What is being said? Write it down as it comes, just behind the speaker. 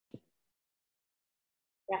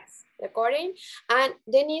Yes, recording. And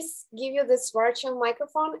Denis, give you this virtual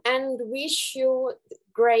microphone and wish you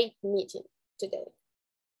great meeting today.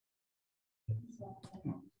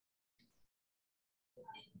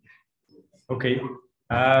 Okay.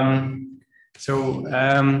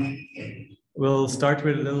 We'll start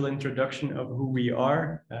with a little introduction of who we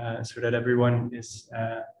are, so that everyone is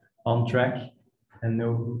on track and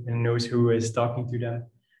knows who is talking to them.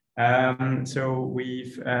 So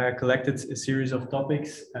we've collected a series of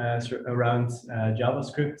topics around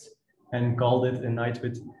JavaScript and called it A Night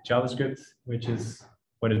with JavaScript, which is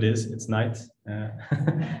what it is. It's night.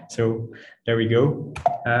 So there we go.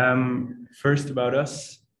 First about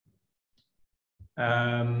us.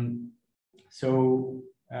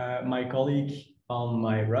 My colleague on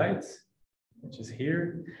my right, which is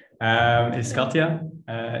here, is Katia.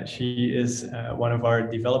 She is one of our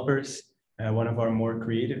developers, one of our more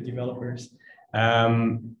creative developers.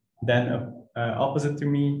 Then opposite to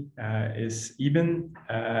me is Iben.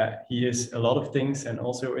 He is a lot of things and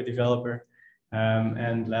also a developer.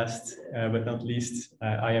 And last but not least,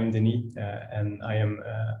 I am Denis, and I am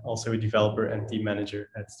also a developer and team manager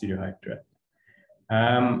at Studio Hyperdrive.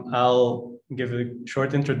 I'll give a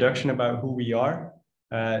short introduction about who we are,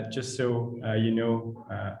 just so you know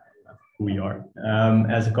who we are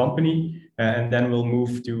as a company, and then we'll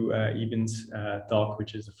move to Iben's talk,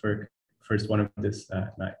 which is the first one of this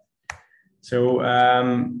night. So,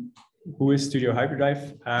 who is Studio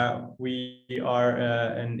Hyperdrive? We are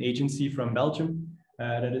an agency from Belgium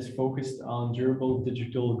that is focused on durable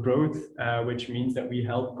digital growth, which means that we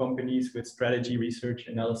help companies with strategy, research,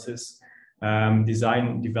 analysis,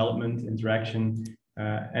 design, development, interaction,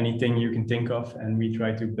 anything you can think of, and we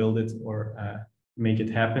try to build it or make it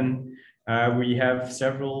happen. We have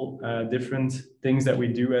several different things that we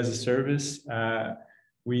do as a service.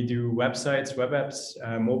 We do websites, web apps,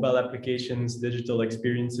 mobile applications, digital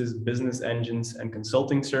experiences, business engines, and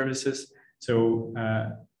consulting services. So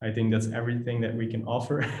I think that's everything that we can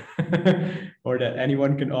offer or that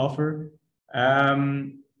anyone can offer.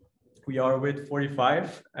 We are with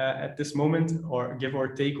 45 at this moment, or give or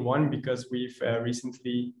take one, because we've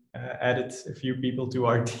recently added a few people to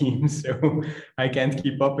our team. So I can't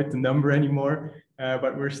keep up with the number anymore,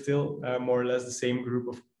 but we're still more or less the same group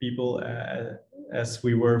of people as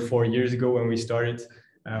we were 4 years ago when we started.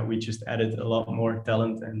 We just added a lot more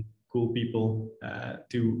talent and cool people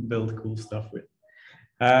to build cool stuff with.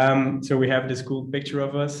 So we have this cool picture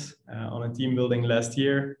of us on a team building last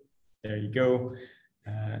year. There you go.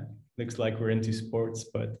 Looks like we're into sports,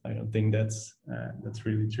 but I don't think that's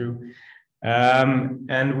really true.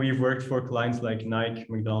 And we've worked for clients like Nike,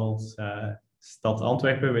 McDonald's, Stad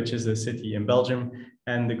Antwerpen, which is a city in Belgium,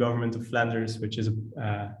 and the government of Flanders, which is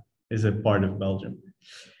a part of Belgium.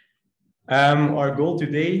 Our goal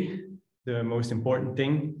today, the most important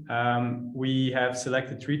thing, we have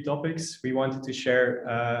selected 3 topics we wanted to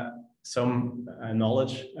share some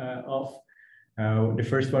knowledge of. The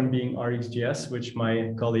first one being RxJS, which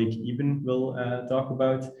my colleague Iben will talk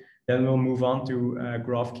about. Then we'll move on to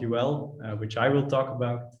GraphQL, which I will talk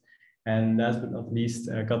about. And last but not least,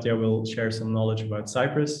 Katia will share some knowledge about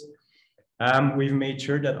Cypress. We've made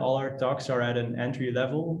sure that all our talks are at an entry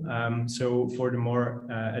level. So for the more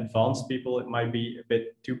advanced people, it might be a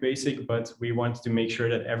bit too basic, but we wanted to make sure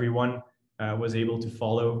that everyone was able to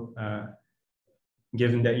follow,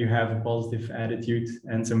 given that you have a positive attitude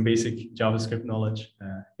and some basic JavaScript knowledge,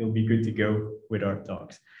 you'll be good to go with our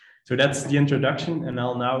talks. So that's the introduction, and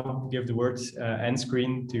I'll now give the words end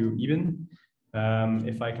screen to Iben,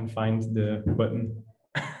 if I can find the button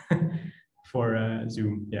for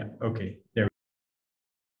Zoom. Yeah, okay, there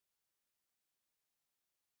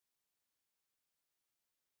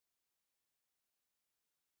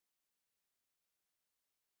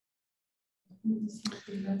we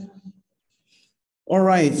go. All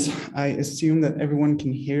right, I assume that everyone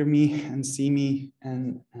can hear me and see me,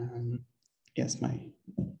 and yes, my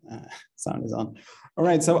sound is on. All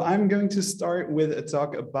right, so I'm going to start with a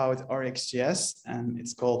talk about RxJS, and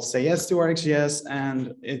it's called Say Yes to RxJS,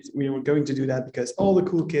 and we were going to do that because all the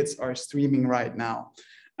cool kids are streaming right now.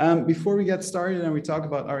 Before we get started and we talk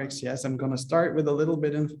about RxJS, I'm going to start with a little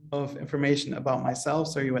bit of information about myself,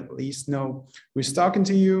 so you at least know who's talking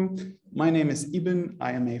to you. My name is Iben.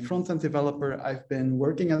 I am a front-end developer. I've been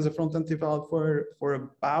working as a front-end developer for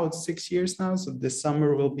about 6 years now. So this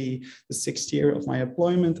summer will be the 6th year of my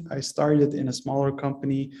employment. I started in a smaller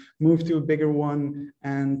company, moved to a bigger one,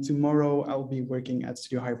 and tomorrow I'll be working at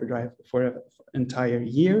Studio Hyperdrive for an entire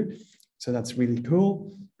year. So that's really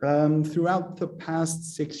cool. Throughout the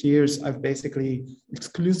past 6 years, I've basically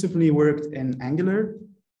exclusively worked in Angular,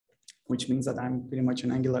 which means that I'm pretty much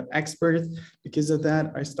an Angular expert Because of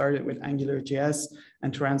that, I started with AngularJS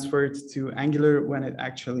and transferred to Angular when it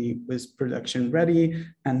actually was production ready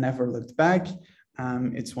and never looked back.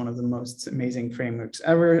 It's one of the most amazing frameworks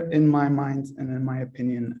ever in my mind and in my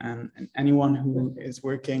opinion. And anyone who is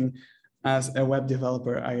working as a web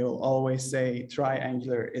developer, I will always say, try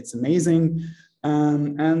Angular, it's amazing.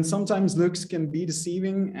 And sometimes looks can be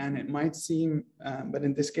deceiving and it might seem, but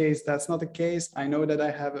in this case, that's not the case. I know that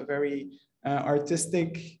I have a very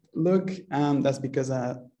artistic look. That's because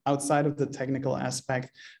outside of the technical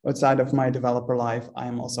aspect, outside of my developer life,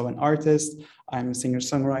 I'm also an artist. I'm a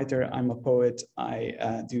singer-songwriter, I'm a poet,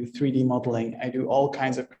 I do 3D modeling, I do all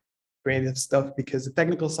kinds of creative stuff because the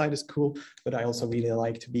technical side is cool, but I also really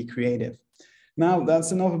like to be creative. Now,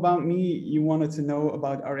 that's enough about me. You wanted to know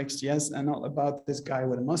about RxJS and not about this guy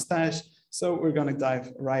with a mustache. So we're going to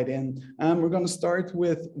dive right in. We're going to start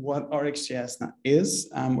with what RxJS is.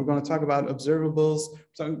 We're going to talk about observables.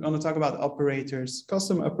 So I'm going to talk about operators,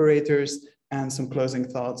 custom operators, and some closing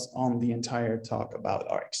thoughts on the entire talk about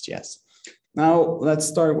RxJS. Now, let's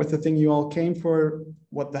start with the thing you all came for.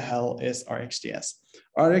 What the hell is RxJS?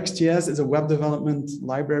 RxJS is a web development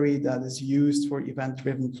library that is used for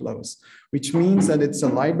event-driven flows, which means that it's a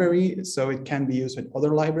library, so it can be used with other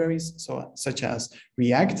libraries, such as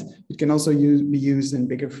React. It can also be used in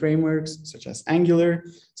bigger frameworks, such as Angular.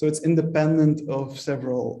 So it's independent of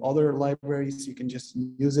several other libraries. You can just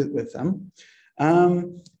use it with them.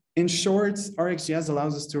 In short, RxJS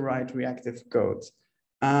allows us to write reactive code.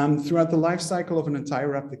 Throughout the life cycle of an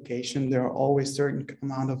entire application, there are always certain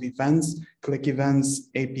amount of events, click events,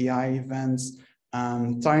 API events,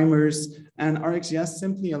 timers, and RxJS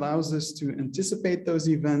simply allows us to anticipate those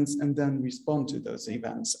events and then respond to those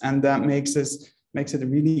events. And that makes it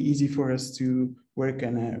really easy for us to work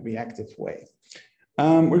in a reactive way.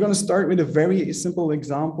 We're going to start with a very simple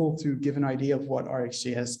example to give an idea of what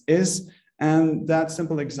RxJS is. And that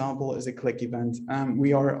simple example is a click event.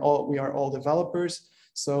 We are all developers.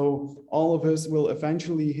 So all of us will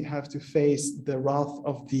eventually have to face the wrath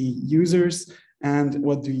of the users. And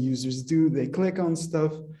what do users do? They click on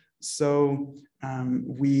stuff. So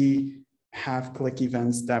we have click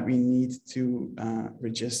events that we need to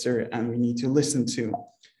register and we need to listen to.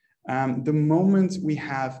 The moment we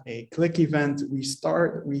have a click event,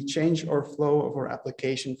 we change our flow of our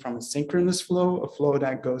application from a synchronous flow, a flow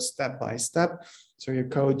that goes step by step. So your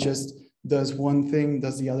code just does one thing,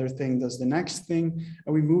 does the other thing, does the next thing,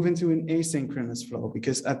 and we move into an asynchronous flow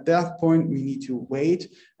because at that point we need to wait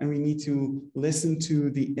and we need to listen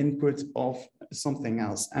to the input of something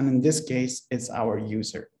else. And in this case, it's our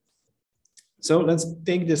user. So let's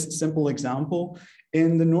take this simple example.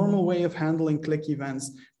 In the normal way of handling click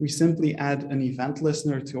events, we simply add an event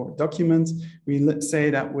listener to our document. We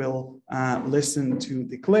say that we'll listen to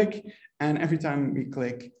the click, and every time we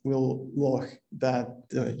click, we'll log that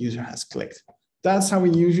the user has clicked. That's how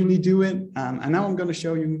we usually do it. And now I'm going to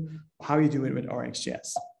show you how you do it with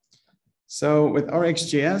RxJS. So with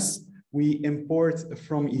RxJS, we import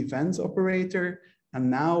from event operator,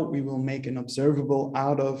 and now we will make an observable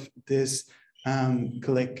out of this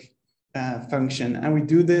click function. And we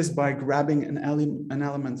do this by grabbing an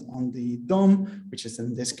element on the DOM, which is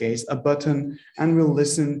in this case a button, and we'll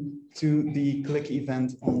listen to the click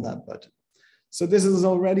event on that button. So this is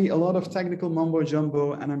already a lot of technical mumbo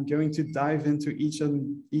jumbo, and I'm going to dive into each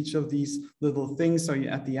of these little things. So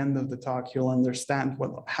at the end of the talk, you'll understand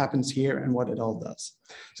what happens here and what it all does.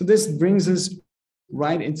 So this brings us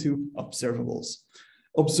right into observables.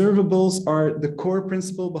 Observables are the core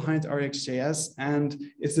principle behind RxJS, and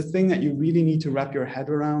it's the thing that you really need to wrap your head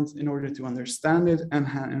around in order to understand it and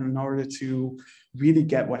in order to really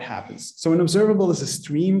get what happens. So an observable is a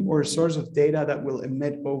stream or a source of data that will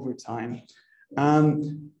emit over time.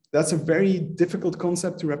 That's a very difficult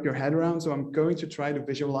concept to wrap your head around, so I'm going to try to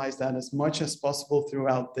visualize that as much as possible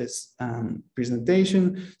throughout this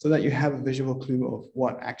presentation so that you have a visual clue of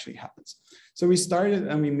what actually happens. So we started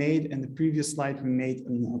and we made, in the previous slide, we made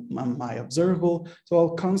my observable. So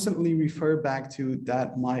I'll constantly refer back to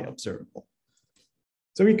that my observable.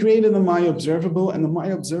 So we created a my observable, and the my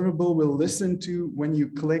observable will listen to when you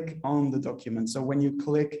click on the document. So when you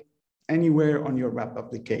click anywhere on your web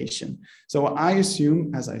application. So I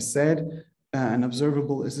assume, as I said, an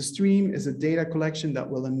observable is a stream, is a data collection that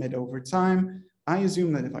will emit over time. I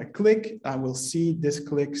assume that if I click, I will see this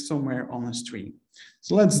click somewhere on a stream.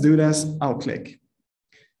 So let's do this. I'll click.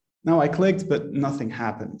 Now I clicked, but nothing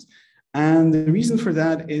happened. And the reason for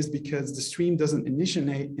that is because the stream doesn't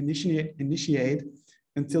initiate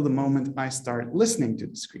until the moment I start listening to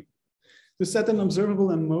the stream. To set an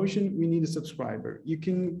observable in motion, we need a subscriber. You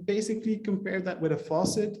can basically compare that with a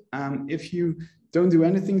faucet. If you Don't do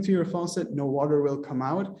anything to your faucet, no water will come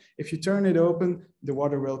out. If you turn it open, the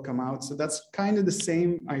water will come out. So that's kind of the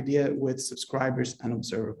same idea with subscribers and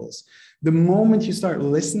observables. The moment you start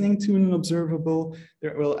listening to an observable,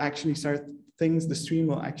 there will actually start things, the stream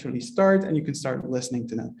will actually start and you can start listening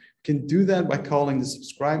to them. You can do that by calling the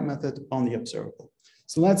subscribe method on the observable.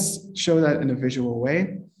 So let's show that in a visual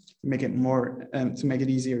way to make it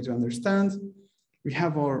easier to understand. We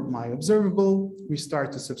have our my observable, we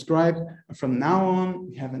start to subscribe, and from now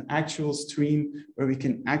on, we have an actual stream where we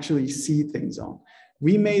can actually see things on.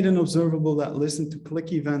 We made an observable that listened to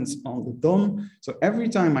click events on the DOM. So every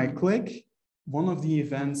time I click, one of the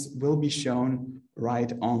events will be shown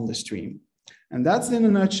right on the stream. And that's in a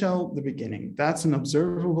nutshell, the beginning. That's an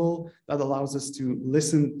observable that allows us to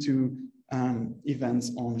listen to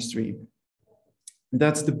events on the stream.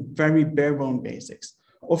 That's the very bare bone basics.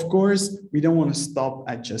 Of course, we don't want to stop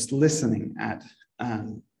at just listening at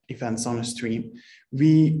events on a stream.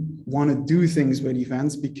 We want to do things with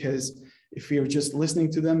events because if we are just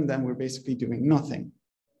listening to them, then we're basically doing nothing.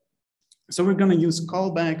 So we're going to use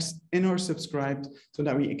callbacks in our subscribed so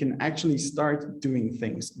that we can actually start doing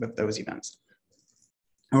things with those events.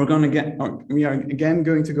 And we are again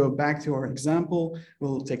going to go back to our example.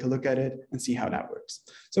 We'll take a look at it and see how that works.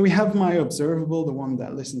 So we have my observable, the one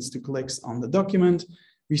that listens to clicks on the document.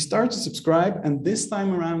 We start to subscribe, and this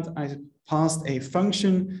time around, I passed a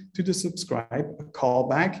function to the subscribe, a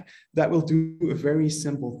callback, that will do a very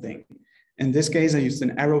simple thing. In this case, I used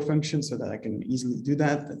an arrow function so that I can easily do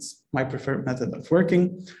that. That's my preferred method of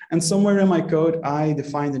working. And somewhere in my code, I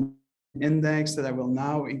defined an index that I will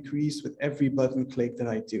now increase with every button click that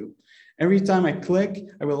I do. Every time I click,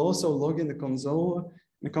 I will also log in the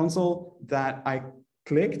console that I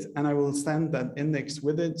clicked, and I will send that index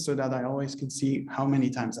with it so that I always can see how many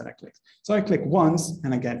times that I clicked. So I click once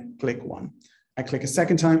and I get click 1. I click a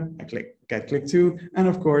second time, I get click 2. And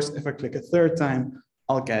of course, if I click a third time,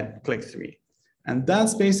 I'll get click 3. And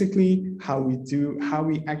that's basically how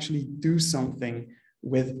we actually do something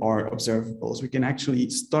with our observables. We can actually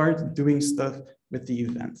start doing stuff with the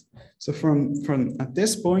event. So from at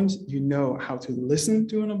this point, you know how to listen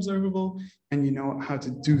to an observable and you know how to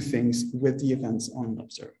do things with the events on an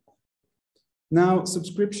observable. Now,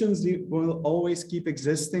 subscriptions will always keep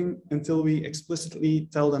existing until we explicitly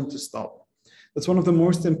tell them to stop. That's one of the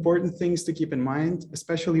most important things to keep in mind,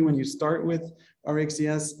 especially when you start with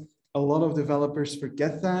RxJS. A lot of developers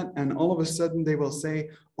forget that, and all of a sudden they will say,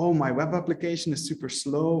 oh, my web application is super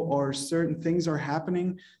slow, or certain things are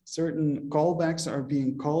happening, certain callbacks are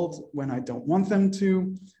being called when I don't want them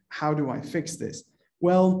to. How do I fix this?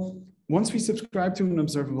 Well, once we subscribe to an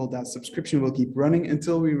observable, that subscription will keep running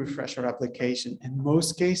until we refresh our application. In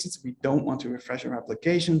most cases, we don't want to refresh our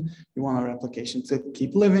application. We want our application to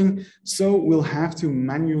keep living. So we'll have to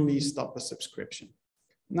manually stop a subscription.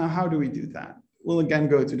 Now, how do we do that? We'll again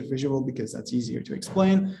go to the visual because that's easier to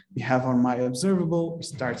explain. We have our my observable, we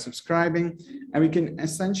start subscribing, and we can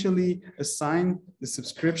essentially assign the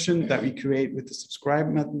subscription that we create with the subscribe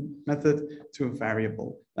method to a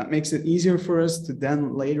variable. That makes it easier for us to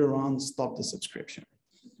then later on stop the subscription.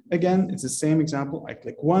 Again, it's the same example. I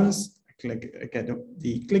click once, I get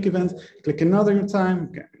the click event, click another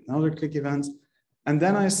time, get another click event, and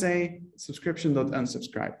then I say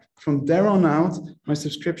subscription.unsubscribe. From there on out, my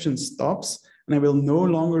subscription stops, and I will no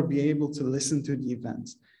longer be able to listen to the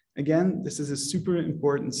events. Again, this is a super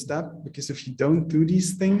important step because if you don't do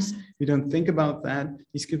these things, you don't think about that,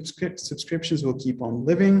 these subscriptions will keep on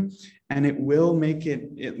living, and it will make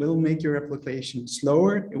your application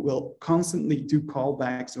slower. It will constantly do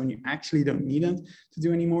callbacks when you actually don't need it to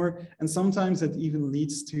do anymore. And sometimes that even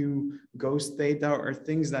leads to ghost data or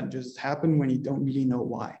things that just happen when you don't really know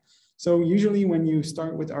why. So usually when you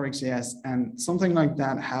start with RxJS and something like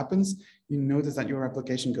that happens, you notice that your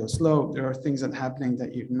application goes slow. There are things that are happening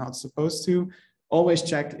that you're not supposed to. Always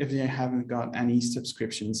check if you haven't got any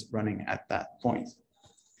subscriptions running at that point.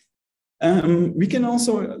 We can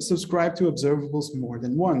also subscribe to observables more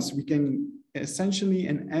than once. We can essentially,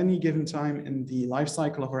 in any given time in the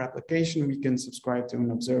lifecycle of our application, we can subscribe to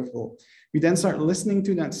an observable. We then start listening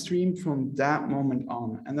to that stream from that moment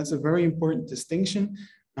on. And that's a very important distinction,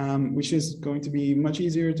 which is going to be much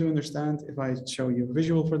easier to understand if I show you a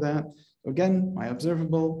visual for that. Again, my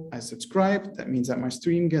observable, I subscribe. That means that my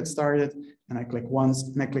stream gets started, and I click once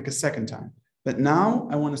and I click a second time. But now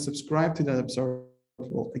I want to subscribe to that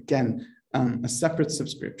observable again, a separate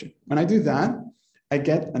subscription. When I do that, I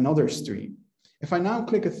get another stream. If I now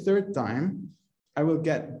click a third time, I will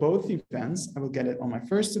get both events. I will get it on my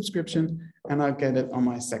first subscription and I'll get it on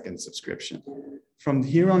my second subscription. From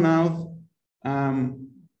here on out,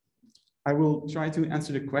 I will try to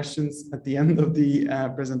answer the questions at the end of the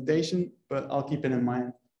presentation, but I'll keep it in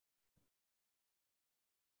mind.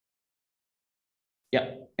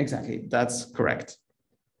 Yeah, exactly. That's correct.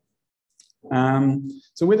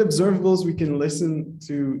 So with observables, we can listen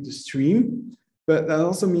to the stream, but that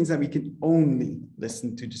also means that we can only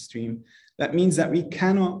listen to the stream. That means that we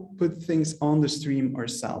cannot put things on the stream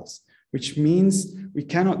ourselves, which means we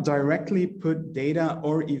cannot directly put data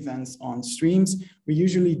or events on streams. We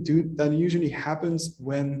usually do, that usually happens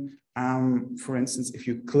when, for instance, if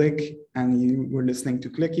you click and you were listening to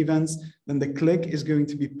click events, then the click is going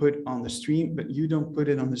to be put on the stream, but you don't put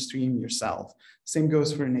it on the stream yourself. Same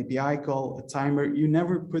goes for an API call, a timer. You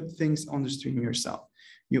never put things on the stream yourself.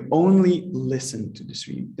 You only listen to the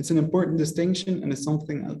stream. It's an important distinction, and it's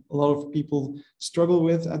something a lot of people struggle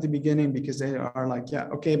with at the beginning, because they are like, yeah,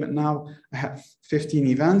 okay, but now I have 15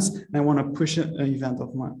 events and I want to push an event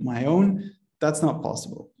of my own. That's not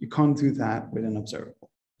possible. You can't do that with an observable.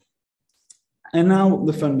 And now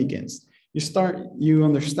the fun begins. You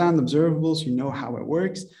understand observables, you know how it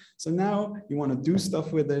works. So now you want to do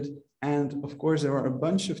stuff with it. And of course, there are a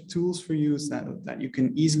bunch of tools for you that you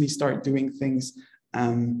can easily start doing things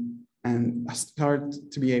and start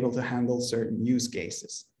to be able to handle certain use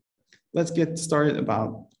cases. Let's get started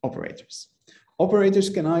about operators. Operators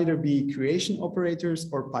can either be creation operators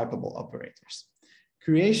or pipeable operators.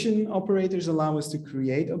 Creation operators allow us to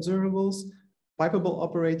create observables. Pipeable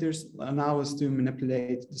operators allow us to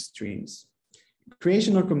manipulate the streams.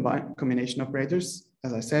 Creation or combination operators,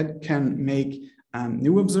 as I said, can make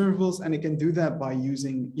new observables, and it can do that by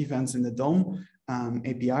using events in the DOM,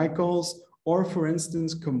 API calls, or for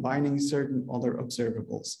instance, combining certain other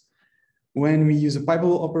observables. When we use a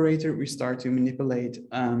pipeable operator, we start to manipulate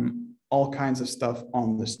all kinds of stuff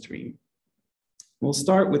on the stream. We'll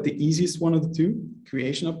start with the easiest one of the two,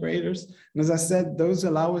 creation operators. And as I said, those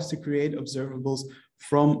allow us to create observables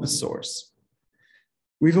from a source.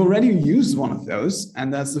 We've already used one of those,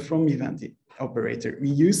 and that's the from event operator. We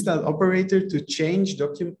use that operator to change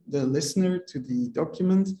the listener to the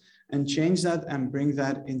document and change that and bring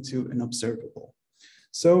that into an observable.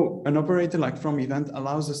 So an operator like from event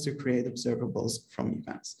allows us to create observables from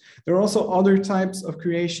events. There are also other types of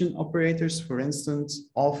creation operators, for instance,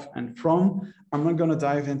 of and from. I'm not going to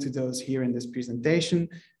dive into those here in this presentation.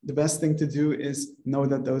 The best thing to do is know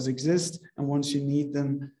that those exist, and once you need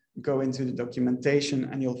them, go into the documentation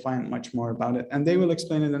and you'll find much more about it. And they will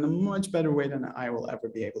explain it in a much better way than I will ever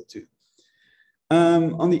be able to.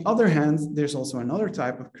 On the other hand, there's also another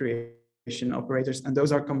type of creation operators, and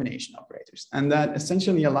those are combination operators. And that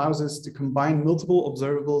essentially allows us to combine multiple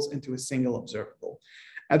observables into a single observable.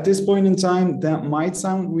 At this point in time, that might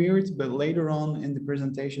sound weird, but later on in the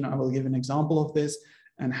presentation, I will give an example of this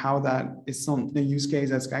and how that is a use case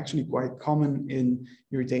that's actually quite common in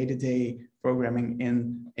your day-to-day programming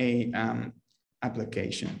in a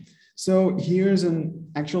application. So here's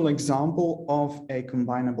an actual example of a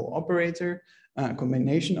combinable operator,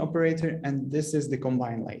 combination operator, and this is the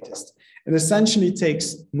combine latest. It essentially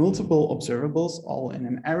takes multiple observables all in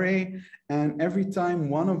an array, and every time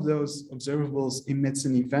one of those observables emits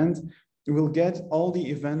an event, it will get all the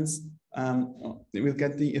events, it will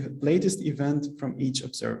get the latest event from each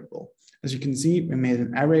observable. As you can see, we made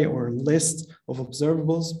an array or a list of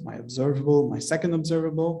observables, my observable, my second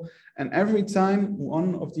observable, and every time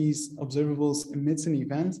one of these observables emits an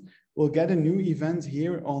event, we'll get a new event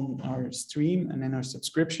here on our stream and in our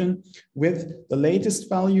subscription with the latest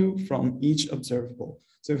value from each observable.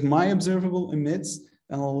 So if my observable emits,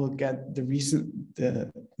 then I'll get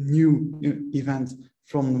the new event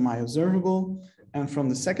from my observable, and from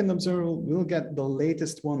the second observable, we'll get the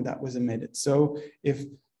latest one that was emitted. So if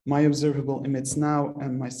my observable emits now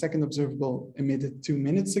and my second observable emitted 2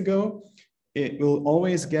 minutes ago, it will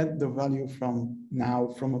always get the value from now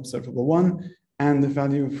from observable 1 and the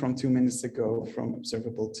value from 2 minutes ago from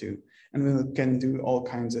observable 2. And we can do all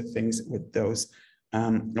kinds of things with those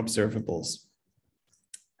observables.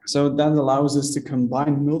 So that allows us to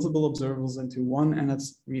combine multiple observables into one, and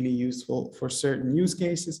that's really useful for certain use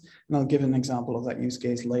cases. And I'll give an example of that use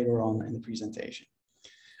case later on in the presentation.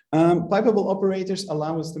 Pipeable operators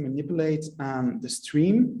allow us to manipulate the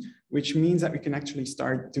stream, which means that we can actually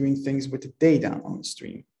start doing things with the data on the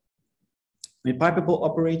stream. With pipeable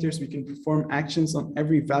operators, we can perform actions on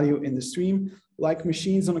every value in the stream, like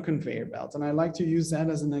machines on a conveyor belt. And I like to use that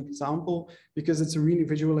as an example because it's a really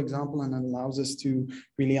visual example and it allows us to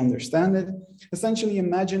really understand it. Essentially,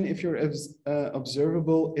 imagine if your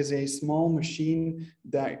observable is a small machine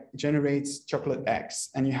that generates chocolate eggs,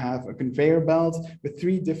 and you have a conveyor belt with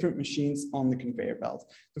 3 different machines on the conveyor belt.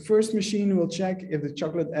 The first machine will check if the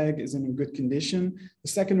chocolate egg is in good condition.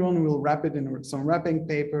 The second one will wrap it in some wrapping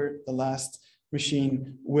paper. The last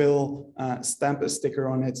machine will stamp a sticker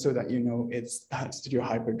on it so that you know it's Studio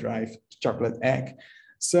Hyperdrive chocolate egg.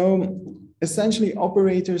 So essentially,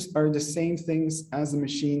 operators are the same things as the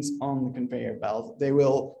machines on the conveyor belt. They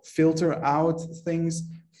will filter out things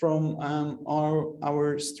from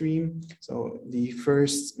our stream. So the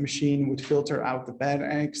first machine would filter out the bad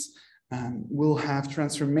eggs. We'll have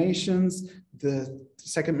transformations. The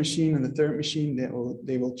second machine and the third machine,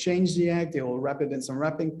 they will change the egg. They will wrap it in some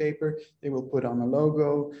wrapping paper. They will put on a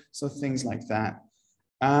logo. So things like that.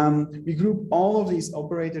 We group all of these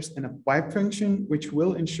operators in a pipe function, which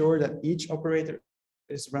will ensure that each operator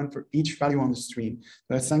is run for each value on the stream.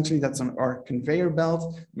 So essentially, that's on our conveyor belt.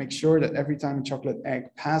 Make sure that every time a chocolate egg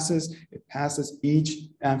passes, it passes each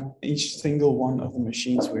single one of the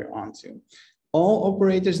machines we're onto. All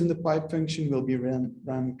operators in the pipe function will be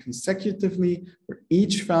run consecutively for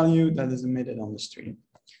each value that is emitted on the stream.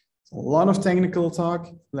 So a lot of technical talk.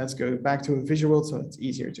 Let's go back to a visual so it's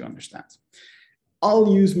easier to understand.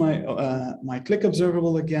 I'll use my click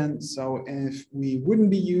observable again. So if we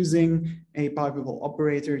wouldn't be using a pipeable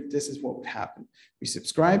operator, this is what would happen. We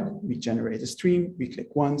subscribe, we generate a stream, we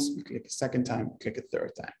click once, we click a second time, we click a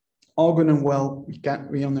third time. All good and well,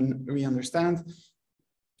 we understand.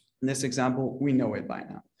 In this example, we know it by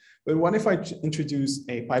now. But what if I introduce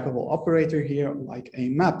a pipeable operator here, like a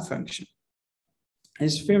map function?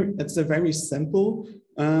 It's a very simple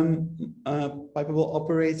pipeable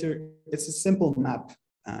operator. It's a simple map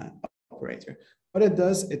operator. What it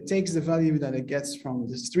does, it takes the value that it gets from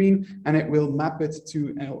the stream and it will map it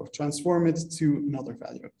to or transform it to another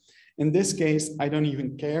value. In this case, I don't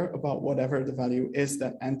even care about whatever the value is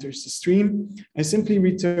that enters the stream. I simply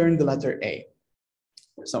return the letter A.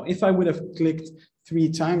 So if I would have clicked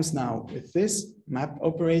 3 times now with this map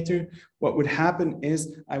operator, what would happen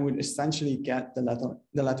is I would essentially get the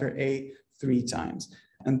letter A 3 times.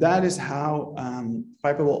 And that is how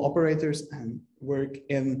pipeable operators work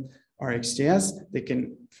in RxJS. They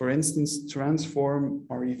can, for instance, transform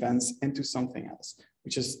our events into something else,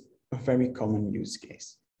 which is a very common use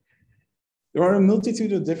case. There are a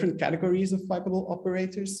multitude of different categories of pipeable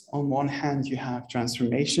operators. On one hand, you have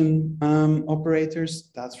transformation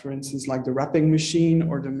operators. That's, for instance, like the wrapping machine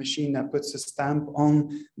or the machine that puts a stamp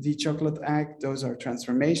on the chocolate egg. Those are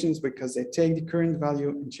transformations because they take the current value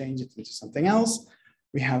and change it into something else.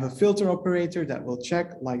 We have a filter operator that will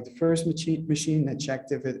check, like the first machine that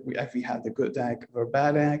checked if we had the good egg or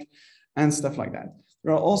bad egg and stuff like that.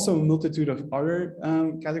 There are also a multitude of other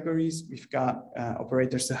categories. We've got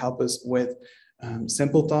operators to help us with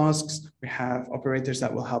simple tasks. We have operators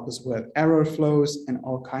that will help us with error flows and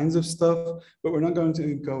all kinds of stuff, but we're not going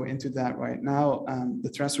to go into that right now. The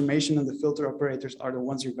transformation and the filter operators are the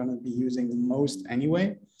ones you're going to be using the most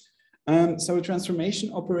anyway. So a transformation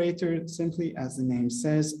operator, simply as the name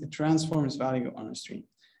says, it transforms value on a stream.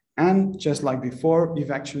 And just like before, we've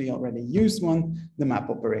actually already used one, the map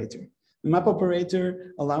operator. The map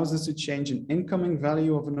operator allows us to change an incoming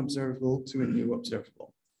value of an observable to a new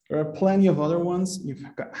observable. There are plenty of other ones. You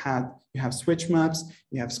have switch maps,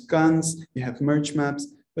 you have scans, you have merge maps,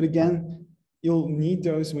 but again, you'll need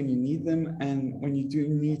those when you need them, and when you do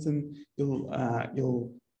need them,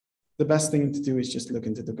 the best thing to do is just look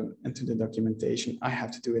into the documentation. I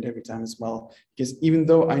have to do it every time as well, because even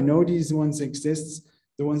though I know these ones exist,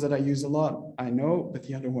 the ones that I use a lot, I know, but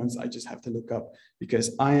the other ones I just have to look up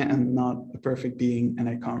because I am not a perfect being and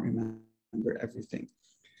I can't remember everything.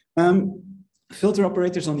 Filter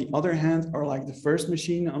operators, on the other hand, are like the first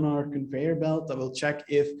machine on our conveyor belt that will check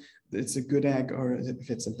if it's a good egg or if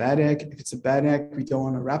it's a bad egg. If it's a bad egg, we don't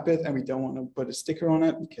want to wrap it and we don't want to put a sticker on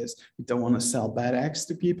it because we don't want to sell bad eggs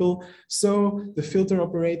to people. So the filter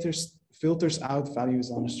operators filters out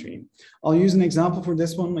values on a stream. I'll use an example for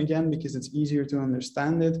this one again because it's easier to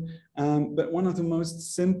understand it. But one of the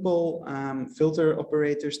most simple filter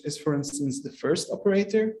operators is, for instance, the first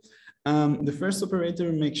operator. The first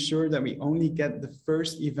operator makes sure that we only get the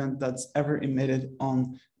first event that's ever emitted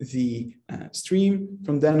on the stream.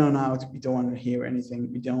 From then on out, we don't want to hear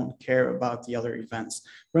anything. We don't care about the other events.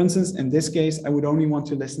 For instance, in this case, I would only want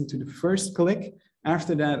to listen to the first click.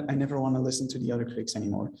 After that, I never want to listen to the other clicks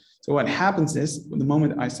anymore. So what happens is, the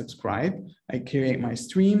moment I subscribe, I create my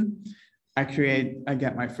stream, I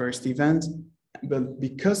get my first event, but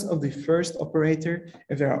because of the first operator,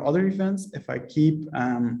 if there are other events, if I keep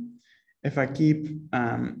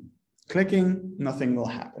clicking, nothing will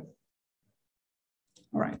happen.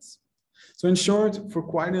 All right. So in short, for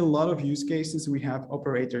quite a lot of use cases, we have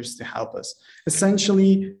operators to help us.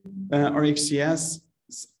 Essentially, RxJS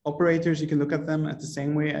operators, you can look at them at the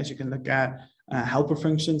same way as you can look at helper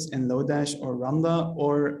functions in Lodash or Lambda,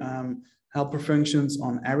 or helper functions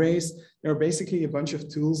on arrays. There are basically a bunch of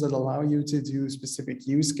tools that allow you to do specific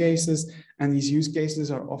use cases. And these use cases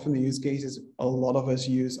are often the use cases a lot of us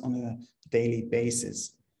use on a daily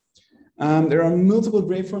basis. There are multiple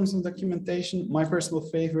great forms of documentation. My personal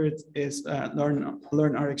favorite is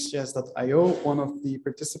learnrxjs.io. One of the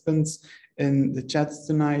participants in the chat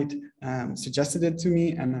tonight suggested it to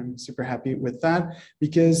me, and I'm super happy with that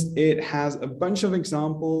because it has a bunch of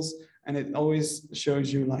examples, and it always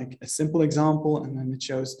shows you like a simple example, and then it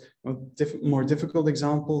shows more difficult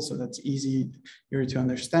examples, so that's easier to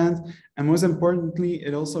understand. And most importantly,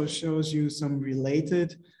 it also shows you some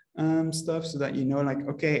related stuff so that you know, like,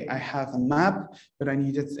 okay, I have a map, but I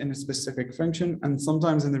need it in a specific function. And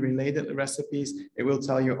sometimes in the related recipes, it will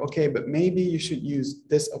tell you, okay, but maybe you should use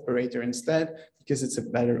this operator instead because it's a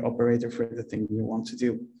better operator for the thing you want to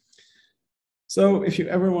do. So if you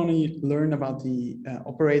ever want to learn about the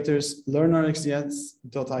operators,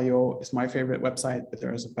 learnrxjs.io is my favorite website, but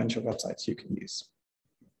there's a bunch of websites you can use.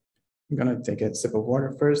 I'm going to take a sip of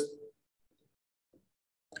water first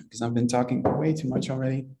because I've been talking way too much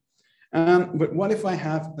already. But what if I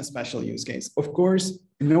have a special use case? Of course,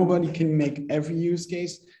 nobody can make every use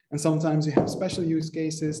case. And sometimes you have special use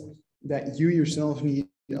cases that you yourself need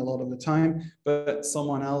a lot of the time, but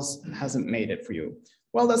someone else hasn't made it for you.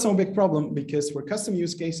 Well, that's no big problem because for custom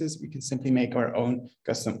use cases, we can simply make our own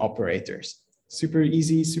custom operators. Super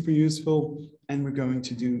easy, super useful. And we're going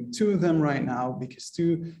to do two of them right now because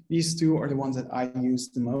these two are the ones that I use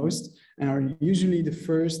the most and are usually the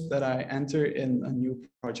first that I enter in a new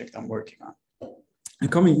project I'm working on. A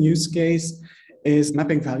common use case is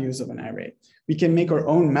mapping values of an array. We can make our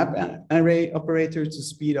own map array operator to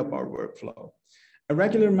speed up our workflow. A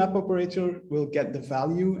regular map operator will get the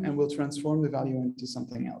value and will transform the value into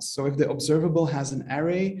something else. So if the observable has an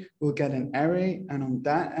array, we'll get an array, and on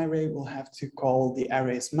that array, we'll have to call the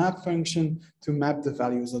array's map function to map the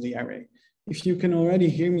values of the array. If you can already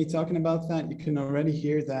hear me talking about that, you can already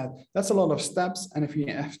hear that that's a lot of steps. And if we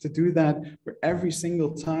have to do that for every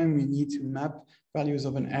single time we need to map values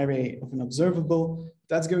of an array of an observable,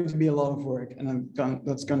 that's going to be a lot of work, and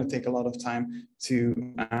that's going to take a lot of time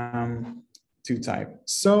to type.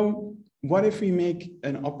 So what if we make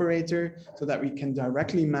an operator so that we can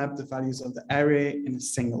directly map the values of the array in a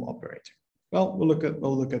single operator? Well, we'll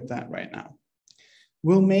look at that right now.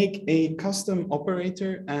 We'll make a custom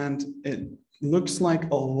operator, and it looks like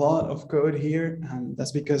a lot of code here.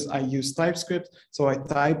 That's because I use TypeScript, so I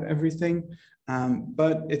type everything,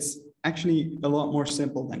 but it's actually a lot more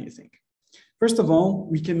simple than you think. First of all,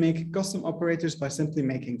 we can make custom operators by simply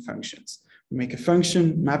making functions. We make a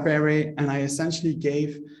function, map array, and I essentially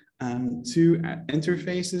gave two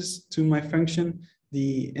interfaces to my function,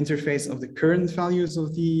 the interface of the current values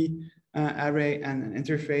of the array and an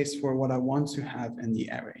interface for what I want to have in the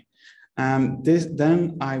array.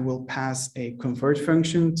 Then I will pass a convert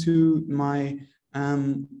function to my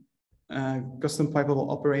custom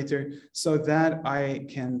pipeable operator so that I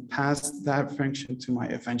can pass that function to my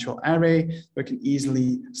eventual array, so I can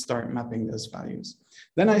easily start mapping those values.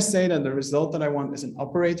 Then I say that the result that I want is an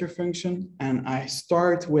operator function, and I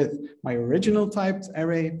start with my original typed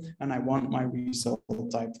array, and I want my result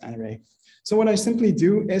typed array. So what I simply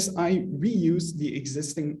do is I reuse the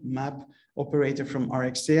existing map operator from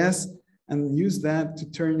RxJS and use that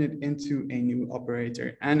to turn it into a new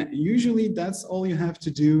operator. And usually that's all you have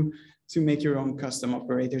to do to make your own custom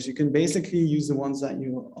operators. You can basically use the ones that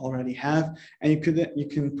you already have, and you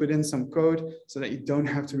can put in some code so that you don't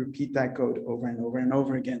have to repeat that code over and over and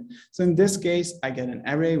over again. So in this case, I get an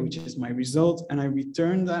array, which is my result, and I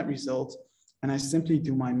return that result, and I simply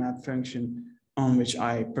do my map function on which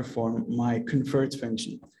I perform my convert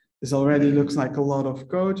function. This already looks like a lot of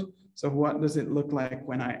code. So what does it look like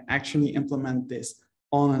when I actually implement this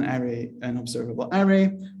on an array, an observable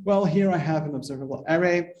array? Well, here I have an observable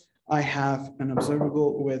array. I have an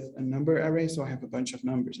observable with a number array, so I have a bunch of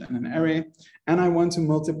numbers in an array, and I want to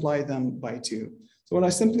multiply them by 2. So what I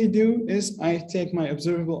simply do is I take my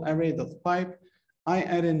observable array.pipe, I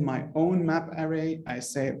add in my own map array, I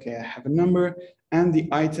say, okay, I have a number, and the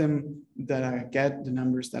item that I get, the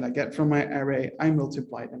numbers that I get from my array, I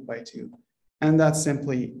multiply them by 2. And that's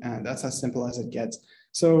as simple as it gets.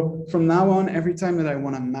 So from now on, every time that I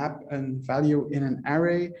want to map a value in an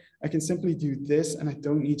array, I can simply do this, and I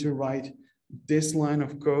don't need to write this line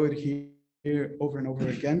of code here over and over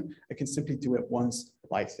again. I can simply do it once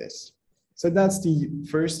like this. So that's the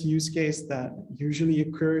first use case that usually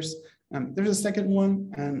occurs. There's a second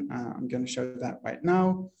one, and I'm going to show that right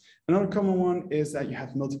now. Another common one is that you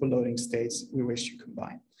have multiple loading states we wish to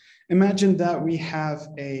combine. Imagine that we have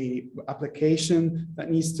an application that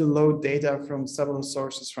needs to load data from several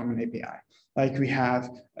sources from an API. Like we have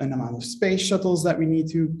an amount of space shuttles that we need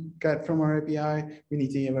to get from our API. We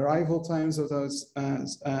need the arrival times of those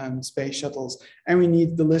space shuttles. And we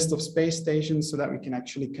need the list of space stations so that we can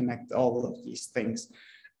actually connect all of these things.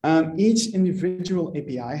 Each individual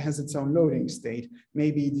API has its own loading state.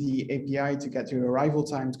 Maybe the API to get to arrival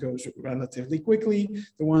times goes relatively quickly.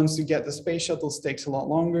 The ones to get the space shuttles takes a lot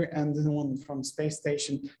longer, and the one from space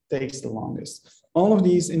station takes the longest. All of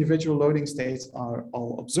these individual loading states are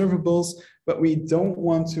all observables, but we don't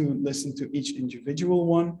want to listen to each individual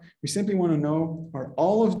one. We simply want to know, are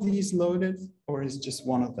all of these loaded, or is just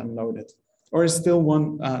one of them loaded? Or is still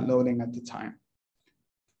one loading at the time?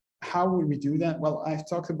 How would we do that? Well, I've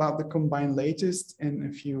talked about the combine latest in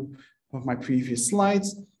a few of my previous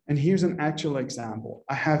slides, and here's an actual example.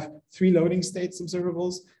 I have 3 loading states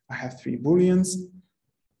observables. I have 3 Booleans,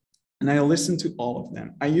 and I'll listen to all of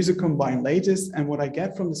them. I use a combine latest, and what I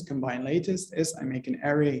get from this combine latest is I make an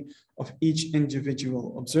array of each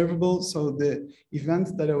individual observable. So the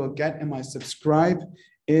event that I will get in my subscribe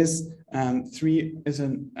is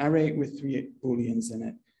an array with 3 Booleans in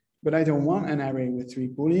it. But I don't want an array with 3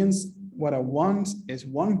 Booleans. What I want is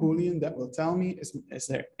 1 Boolean that will tell me, is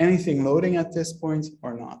there anything loading at this point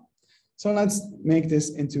or not? So let's make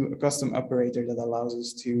this into a custom operator that allows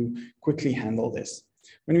us to quickly handle this.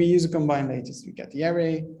 When we use a combine latest, we get the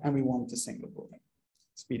array and we want a single Boolean.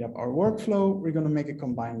 Speed up our workflow, we're going to make a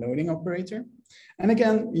combine loading operator. And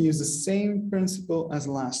again, we use the same principle as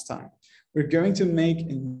last time. We're going to make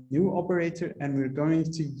a new operator, and we're going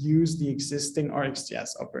to use the existing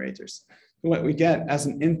RxJS operators. So what we get as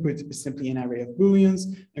an input is simply an array of Booleans,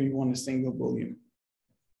 and we want a single Boolean.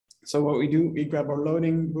 So what we do, we grab our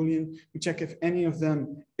loading Boolean, we check if any of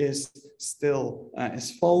them is still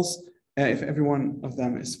is false, if every one of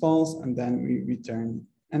them is false, and then we return.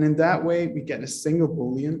 And in that way, we get a single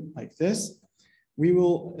Boolean like this. We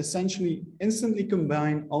will essentially instantly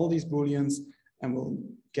combine all these Booleans, and we'll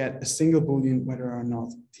get a single Boolean whether or not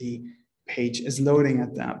the page is loading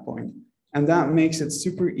at that point. And that makes it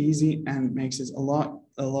super easy and makes it a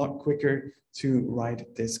lot quicker to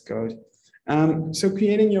write this code. So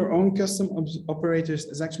creating your own custom operators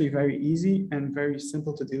is actually very easy and very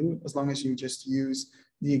simple to do, as long as you just use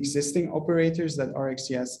the existing operators that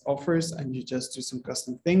RxJS offers and you just do some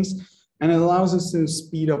custom things. And it allows us to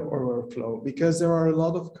speed up our workflow, because there are a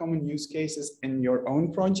lot of common use cases in your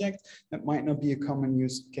own project that might not be a common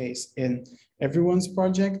use case in everyone's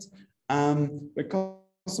project. But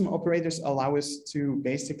custom operators allow us to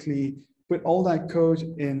basically put all that code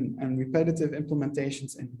in and repetitive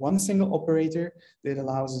implementations in one single operator that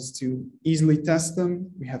allows us to easily test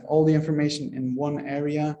them. We have all the information in one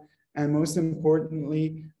area. And most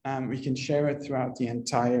importantly, we can share it throughout the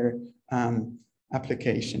entire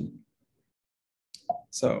application.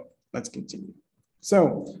 So let's continue.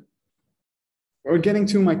 So we're getting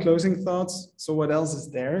to my closing thoughts. So what else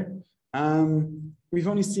is there? We've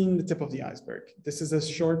only seen the tip of the iceberg. This is a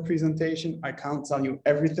short presentation. I can't tell you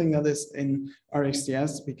everything that is in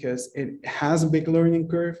RxJS because it has a big learning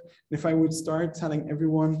curve. And if I would start telling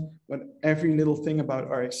everyone what every little thing about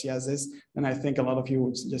RxJS is, then I think a lot of you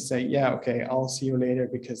would just say, yeah, okay, I'll see you later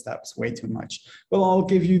because that's way too much. Well, I'll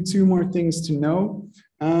give you 2 more things to know.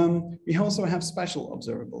 We also have special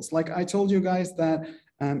observables. Like I told you guys that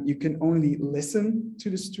you can only listen to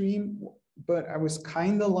the stream, but I was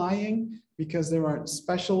kind of lying because there are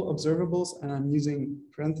special observables, and I'm using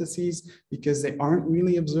parentheses because they aren't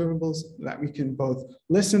really observables that we can both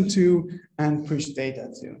listen to and push data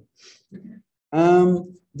to.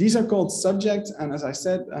 These are called subjects, and as I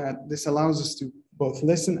said, this allows us to both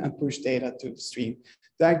listen and push data to the stream.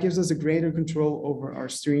 That gives us a greater control over our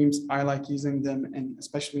streams. I like using them, and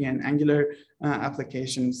especially in Angular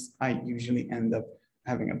applications, I usually end up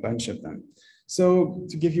having a bunch of them. So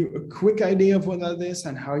to give you a quick idea of what that is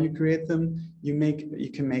and how you create them, you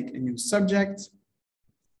can make a new subject,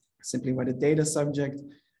 simply with a data subject.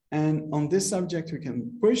 And on this subject, we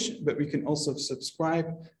can push, but we can also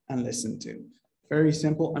subscribe and listen to. Very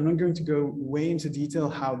simple. I'm not going to go way into detail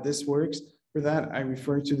how this works. For that, I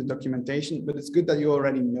refer to the documentation, but it's good that you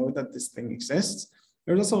already know that this thing exists.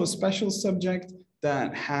 There's also a special subject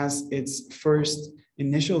that has its first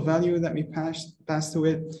initial value that we pass to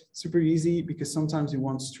it. Super easy, because sometimes we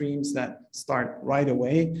want streams that start right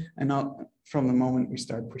away and not from the moment we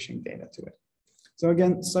start pushing data to it. So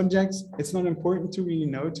again, subjects, it's not important to really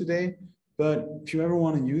know today, but if you ever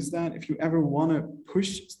want to use that, if you ever want to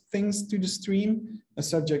push things to the stream, a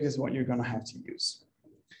subject is what you're going to have to use.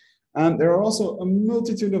 There are also a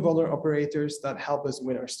multitude of other operators that help us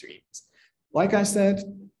with our streams. Like I said,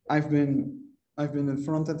 I've been a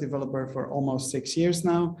front-end developer for almost 6 years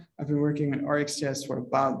now. I've been working with RxJS for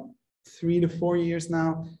about 3 to 4 years now,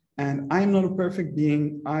 and I'm not a perfect being.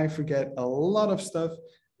 I forget a lot of stuff,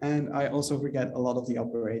 and I also forget a lot of the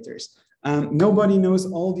operators. Nobody knows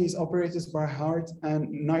all these operators by heart, and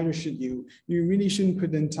neither should you. You really shouldn't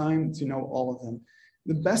put in time to know all of them.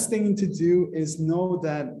 The best thing to do is know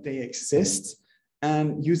that they exist and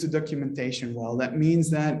use the documentation well. That means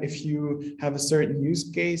that if you have a certain use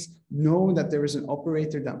case, know that there is an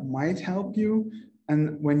operator that might help you. And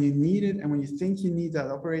when you need it, and when you think you need that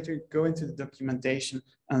operator, go into the documentation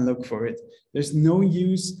and look for it. There's no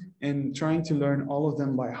use in trying to learn all of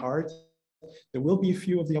them by heart. There will be a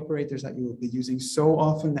few of the operators that you will be using so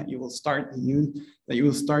often that you will start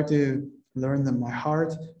to learn them by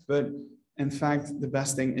heart. But in fact, the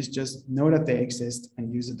best thing is just know that they exist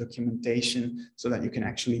and use the documentation so that you can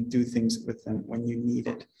actually do things with them when you need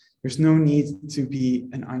it. There's no need to be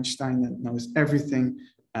an Einstein that knows everything.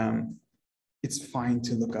 It's fine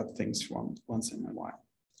to look up things from once in a while.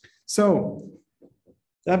 So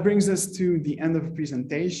that brings us to the end of the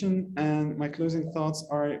presentation. And my closing thoughts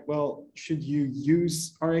are, well, should you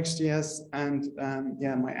use RxJS? And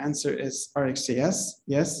yeah, my answer is RxJS.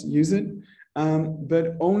 Yes, use it.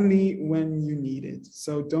 But only when you need it.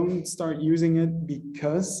 So don't start using it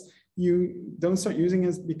because you're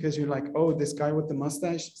like, oh, this guy with the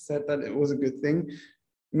mustache said that it was a good thing.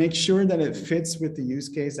 Make sure that it fits with the use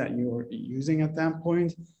case that you're using at that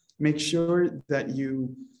point. Make sure that you're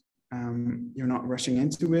not rushing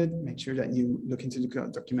into it. Make sure that you look into the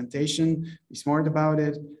documentation, be smart about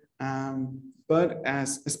it. But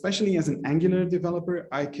especially as an Angular developer,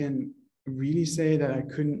 I can really say that I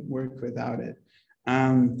couldn't work without it.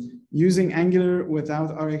 Using Angular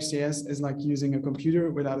without RxJS is like using a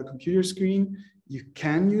computer without a computer screen. You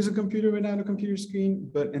can use a computer without a computer screen,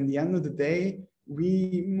 but in the end of the day,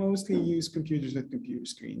 we mostly use computers with computer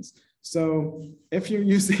screens. So if you're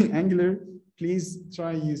using Angular, please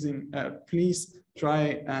try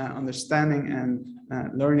understanding and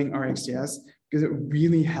learning RxJS, because it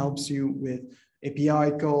really helps you with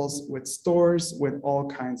API calls, with stores, with all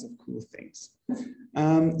kinds of cool things.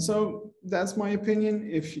 So that's my opinion.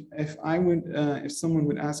 If someone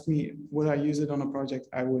would ask me, would I use it on a project,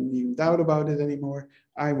 I wouldn't even doubt about it anymore.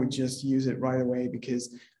 I would just use it right away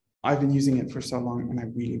because I've been using it for so long and I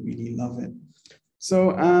really, really love it.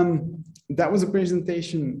 So that was a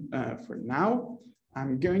presentation for now.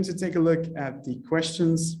 I'm going to take a look at the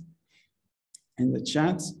questions in the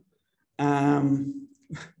chat.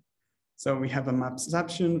 So we have a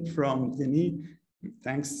mapception from Denis.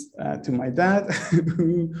 Thanks to my dad.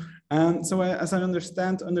 So as I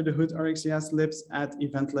understand, under the hood, RxJS lives at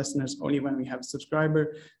event listeners only when we have a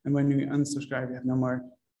subscriber, and when we unsubscribe, we have no more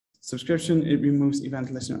subscription. It removes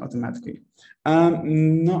event listener automatically.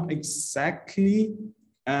 Not exactly.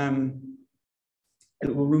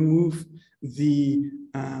 It will remove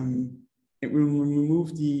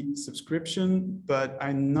the subscription, but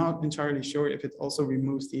I'm not entirely sure if it also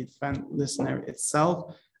removes the event listener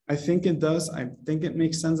itself. I think it does. I think it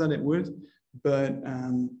makes sense that it would, but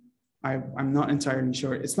I'm not entirely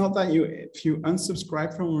sure. It's not that if you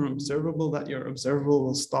unsubscribe from an observable, that your observable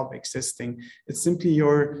will stop existing. It's simply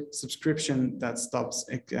your subscription that stops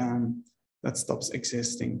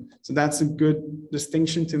existing. So that's a good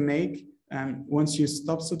distinction to make. Once you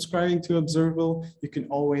stop subscribing to observable, you can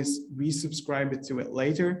always resubscribe it to it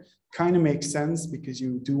later. Kind of makes sense because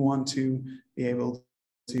you do want to be able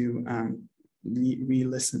to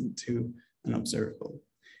re-listen to an observable.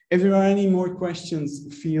 If there are any more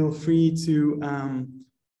questions, feel free to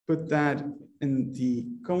put that in the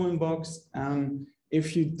comment box.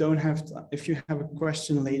 If you have a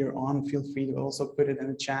question later on, feel free to also put it in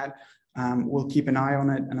the chat. We'll keep an eye on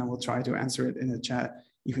it and I will try to answer it in the chat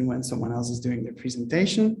even when someone else is doing the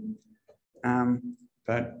presentation.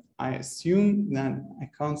 But I assume that I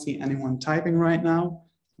can't see anyone typing right now.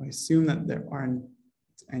 I assume that there aren't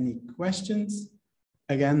any questions.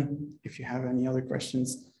 Again, if you have any other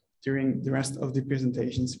questions during the rest of the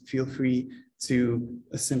presentations, feel free to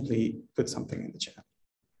simply put something in the chat.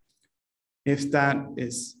 If that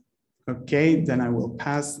is okay, then I will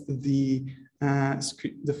pass the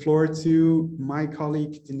floor to my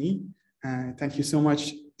colleague, Denis. Thank you so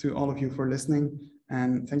much to all of you for listening,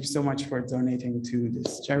 And thank you so much for donating to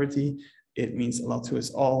this charity. It means a lot to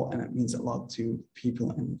us all, and it means a lot to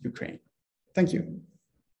people in Ukraine. Thank you.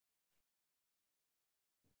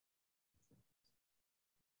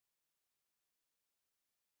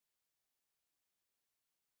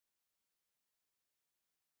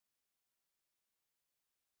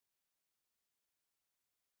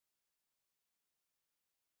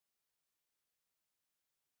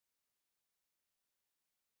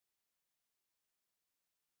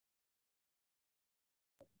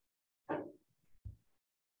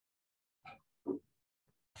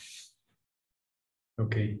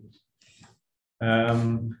 Okay.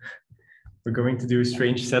 We're going to do a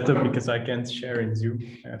strange setup because I can't share in Zoom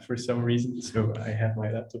for some reason. So I have my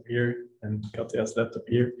laptop here and Katia's laptop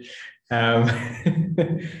here.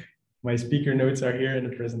 My speaker notes are here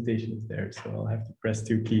and the presentation is there. So I'll have to press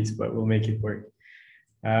 2 keys, but we'll make it work.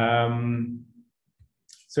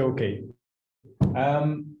 Okay.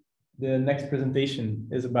 The next presentation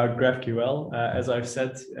is about GraphQL. As I've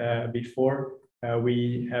said before,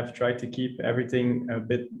 we have tried to keep everything a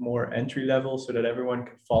bit more entry level so that everyone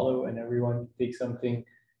can follow and everyone can take something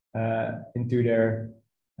into their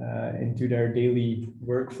daily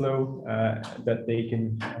workflow that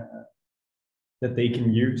they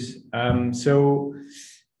can use. So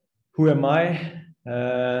who am I?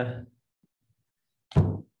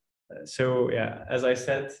 So yeah, as I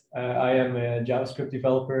said, I am a JavaScript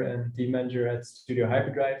developer and team manager at Studio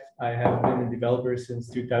Hyperdrive. I have been a developer since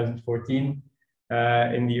 2014.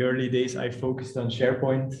 In the early days, I focused on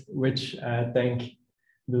SharePoint, which thank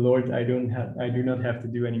the Lord, I do not have to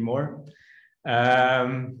do anymore.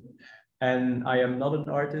 And I am not an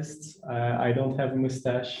artist. I don't have a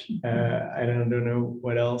mustache. I don't know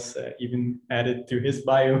what else even added to his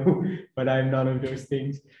bio, but I'm none of those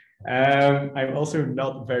things. I'm also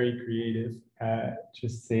not very creative,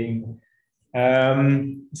 just saying.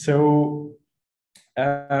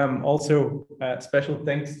 Also, special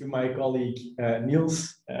thanks to my colleague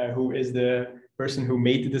Niels, who is the person who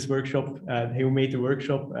made this workshop, who made the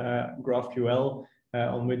workshop GraphQL,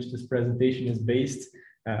 on which this presentation is based.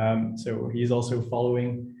 So he's also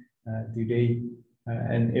following today.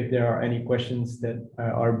 And if there are any questions that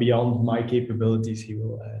are beyond my capabilities, he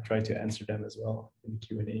will try to answer them as well in the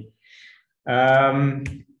Q&A.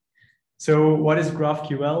 So what is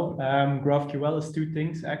GraphQL? GraphQL is 2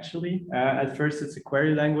 things, actually. At first, it's a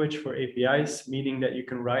query language for APIs, meaning that you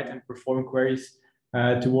can write and perform queries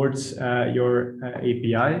towards your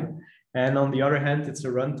API. And on the other hand, it's a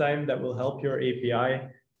runtime that will help your API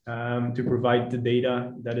to provide the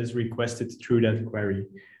data that is requested through that query.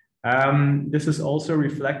 This is also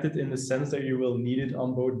reflected in the sense that you will need it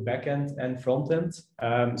on both backend and frontend.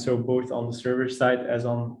 So both on the server side as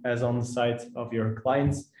on the side of your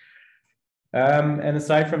clients. And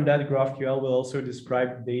aside from that, GraphQL will also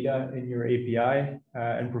describe data in your API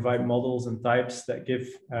and provide models and types that give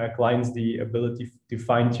clients the ability to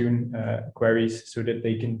fine-tune queries so that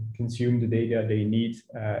they can consume the data they need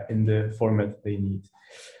in the format they need.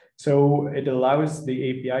 So it allows the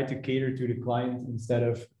API to cater to the client instead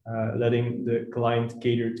of letting the client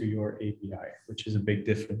cater to your API, which is a big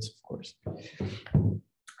difference, of course.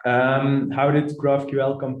 How did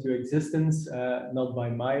GraphQL come to existence? Not by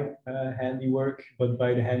my handiwork, but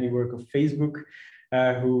by the handiwork of Facebook,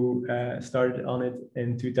 who started on it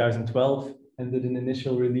in 2012 and did an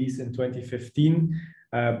initial release in 2015.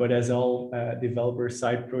 But as all developer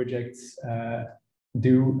side projects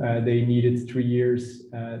they needed 3 years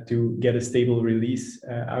to get a stable release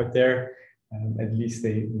out there. At least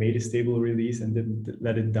they made a stable release and didn't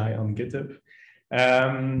let it die on GitHub.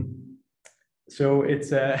 So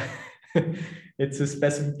it's a it's a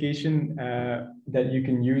specification that you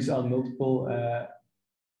can use on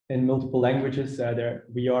in multiple languages.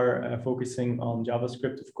 We are focusing on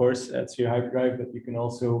JavaScript, of course, at Studio Hyperdrive, but you can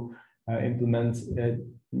also implement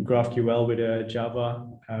GraphQL with a Java,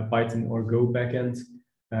 Python, or Go backend,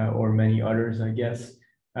 or many others, I guess.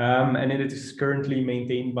 And it is currently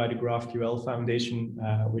maintained by the GraphQL Foundation,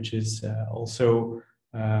 which is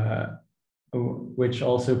which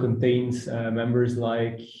also contains members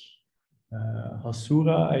like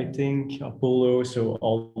Hasura, I think, Apollo. So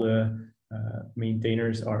all the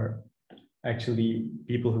maintainers are actually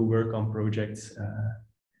people who work on projects.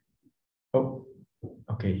 Oh,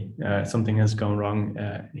 okay, something has gone wrong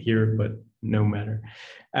here, but no matter.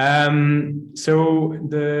 So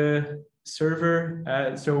the server,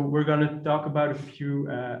 so we're going to talk about a few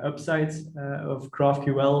upsides of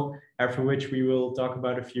GraphQL, after which we will talk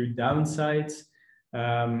about a few downsides.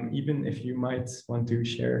 Even if you might want to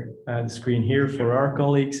share the screen here for our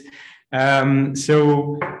colleagues.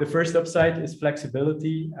 So the first upside is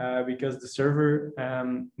flexibility, because the server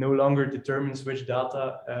no longer determines which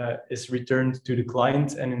data is returned to the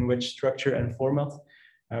client and in which structure and format,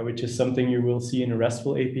 which is something you will see in a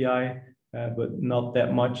RESTful API, but not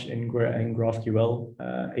that much in GraphQL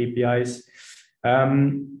APIs.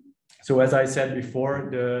 So as I said before,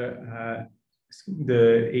 the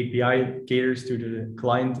API caters to the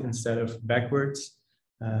client instead of backwards,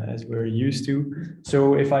 as we're used to.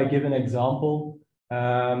 So if I give an example,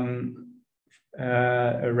 a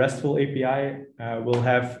RESTful API will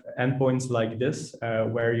have endpoints like this,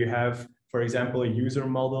 where you have, for example, a user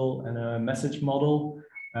model and a message model,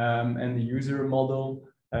 and the user model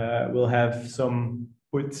will have some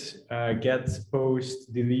put, get,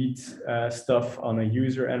 post, delete stuff on a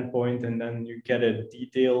user endpoint, and then you get a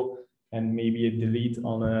detail and maybe a delete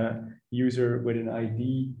on a user with an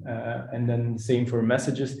ID, and then the same for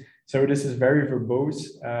messages. So this is very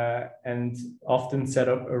verbose and often set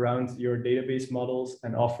up around your database models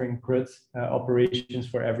and offering CRUD operations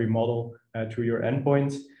for every model through your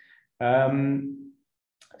endpoints.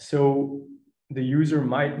 So the user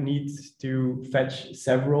might need to fetch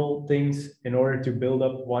several things in order to build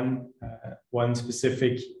up one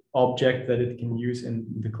specific object that it can use in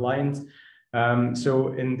the client.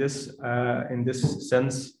 So in this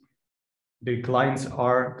sense, the clients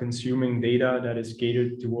are consuming data that is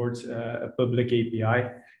catered towards a public API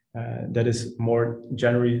that is more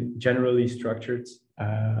generally structured.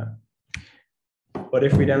 But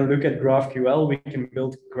if we then look at GraphQL, we can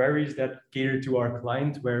build queries that cater to our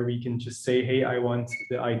client, where we can just say, hey, I want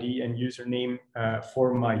the ID and username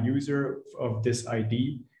for my user of this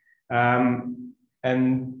ID.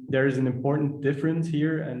 And there is an important difference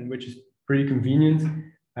here, and which is pretty convenient.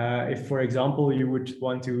 If, for example, you would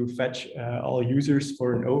want to fetch all users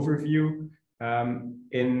for an overview,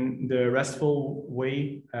 in the RESTful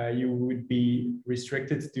way, you would be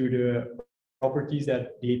restricted to the properties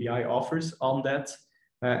that the API offers on that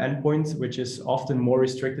endpoint, which is often more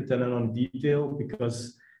restricted than on detail,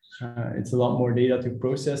 because it's a lot more data to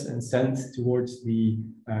process and send towards the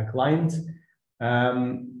client.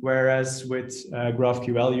 Whereas with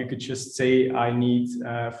GraphQL, you could just say, I need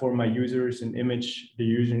for my users an image, the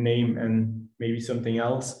username, and maybe something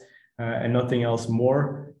else, and nothing else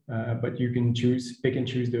more. But you can pick and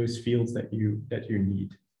choose those fields that you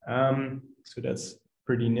need. So that's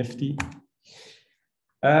pretty nifty.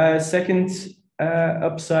 Second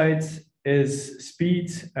upside is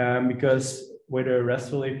speed, because with a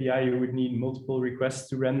RESTful API, you would need multiple requests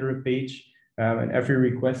to render a page. And every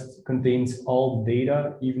request contains all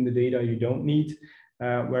data, even the data you don't need.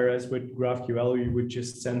 Whereas with GraphQL, you would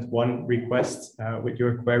just send one request with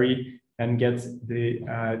your query and get the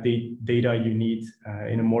data you need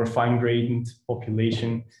in a more fine-grained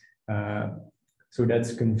population. So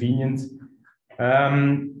that's convenient.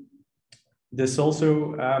 This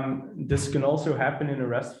can also happen in a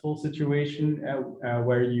RESTful situation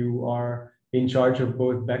where you are in charge of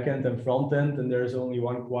both backend and frontend, and there's only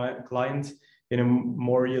one client. In a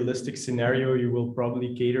more realistic scenario, you will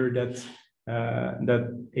probably cater that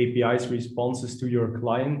API's responses to your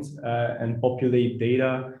client and populate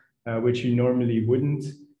data which you normally wouldn't.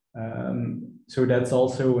 So that's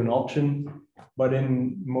also an option. But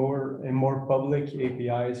in more public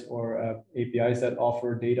APIs or APIs that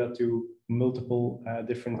offer data to multiple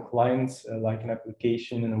different clients, like an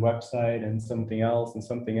application and a website and something else,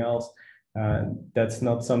 that's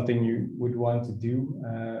not something you would want to do.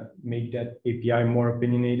 Make that API more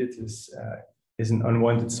opinionated is an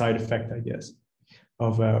unwanted side effect, I guess,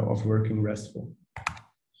 of working RESTful.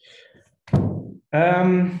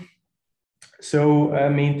 So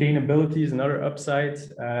maintainability is another upside.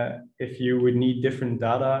 If you would need different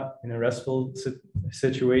data in a RESTful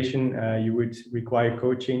situation, you would require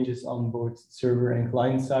code changes on both server and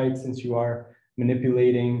client side, since you are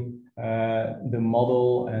manipulating the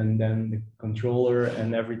model and then the controller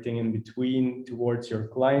and everything in between towards your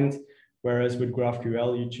client. Whereas with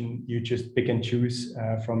GraphQL, you just pick and choose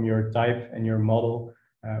from your type and your model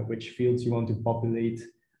which fields you want to populate.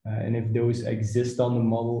 And if those exist on the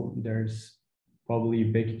model, there's probably a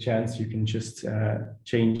big chance you can just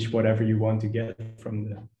change whatever you want to get from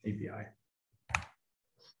the API.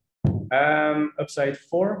 Upside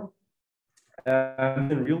 4,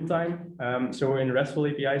 in real time. So in RESTful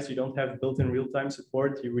APIs, you don't have built-in real-time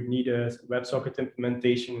support. You would need a WebSocket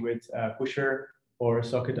implementation with Pusher or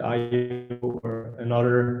Socket.io or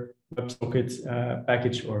another WebSocket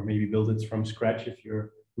package, or maybe build it from scratch if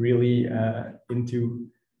you're really into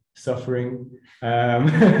suffering.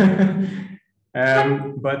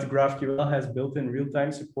 But GraphQL has built-in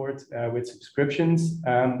real-time support with subscriptions.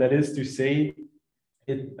 That is to say,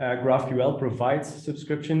 GraphQL provides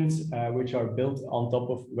subscriptions which are built on top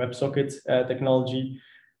of WebSocket technology,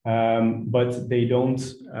 but they don't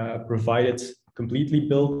provide it completely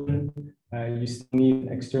built in. You still need an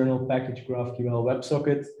external package GraphQL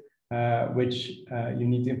WebSocket, which you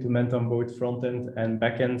need to implement on both front-end and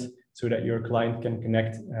back-end so that your client can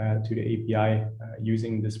connect to the API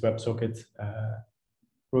using this WebSocket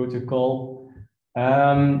protocol.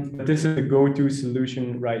 But this is a go-to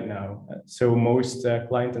solution right now. So most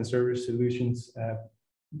client and server solutions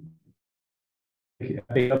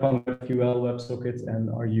pick up on GraphQL WebSocket and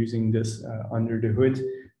are using this under the hood.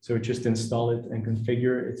 So just install it and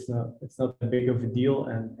configure. It's not that big of a deal,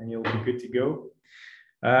 and you'll be good to go.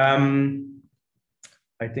 I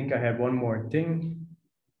think I have one more thing,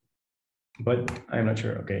 but I'm not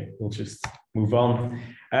sure. Okay, we'll just move on.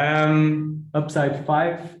 Upside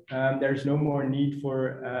 5, there's no more need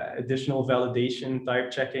for additional validation, type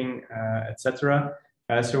checking, etc.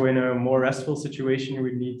 So in a more RESTful situation, you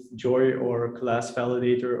would need Joy or class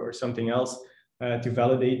validator or something else to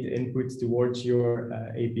validate the inputs towards your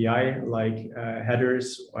API, like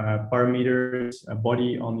headers, parameters, a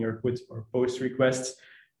body on your put or post requests,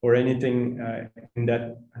 or anything in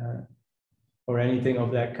that or anything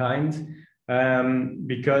of that kind,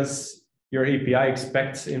 because your API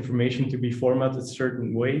expects information to be formatted a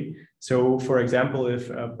certain way. So, for example, if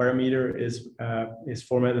a parameter is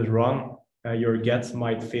formatted wrong, your get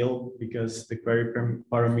might fail because the query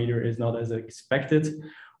parameter is not as expected,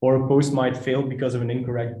 or a post might fail because of an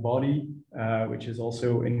incorrect body, which is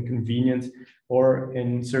also inconvenient, or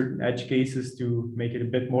in certain edge cases, to make it a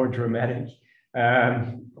bit more dramatic,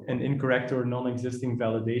 an incorrect or non-existing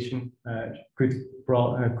validation could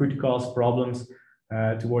cause problems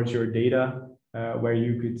towards your data, where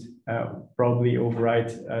you could probably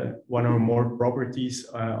overwrite one or more properties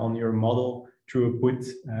on your model through a put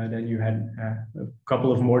than you had, a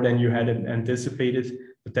couple of more than you had anticipated,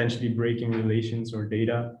 potentially breaking relations or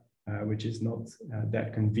data, which is not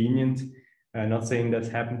that convenient. Not saying that's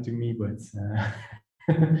happened to me, but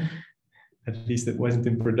at least it wasn't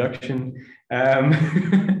in production.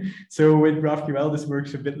 So with GraphQL, this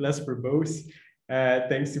works a bit less verbose,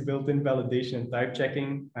 thanks to built-in validation and type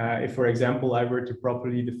checking. If, for example, I were to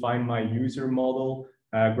properly define my user model,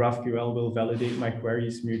 GraphQL will validate my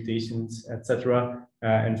queries, mutations, etc.,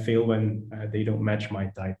 and fail when they don't match my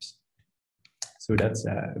types. So that's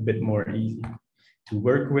a bit more easy to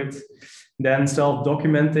work with. Then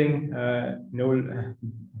self-documenting,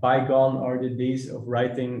 bygone are the days of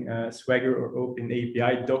writing Swagger or Open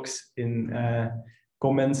API docs in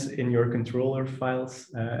comments in your controller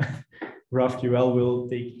files. GraphQL will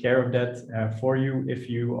take care of that for you if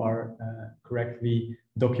you are correctly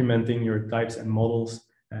documenting your types and models.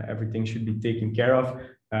 Everything should be taken care of.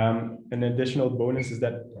 An additional bonus is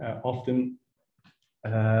that often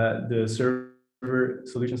the server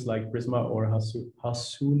solutions like Prisma or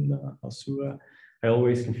Hasura, I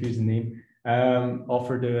always confuse the name,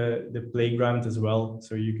 offer the playground as well.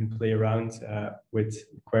 So you can play around with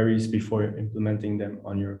queries before implementing them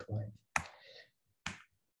on your client.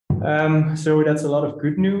 So that's a lot of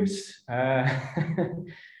good news,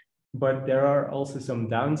 but there are also some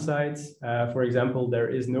downsides. For example, there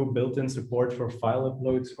is no built-in support for file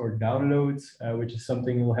uploads or downloads, which is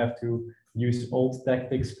something you'll have to use old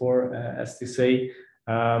tactics for, as to say.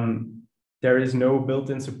 There is no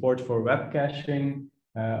built-in support for web caching,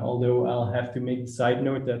 although I'll have to make the side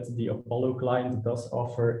note that the Apollo client does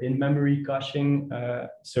offer in-memory caching,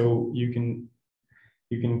 so you can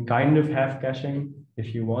kind of have caching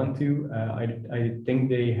if you want to. I think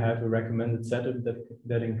they have a recommended setup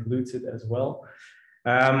that includes it as well.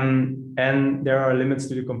 And there are limits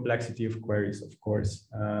to the complexity of queries, of course.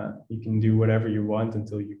 You can do whatever you want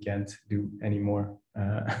until you can't do anymore.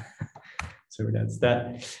 So that's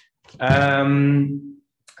that.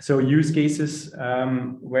 So use cases,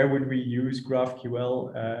 where would we use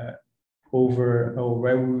GraphQL over, or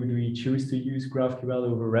where would we choose to use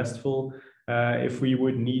GraphQL over RESTful? If we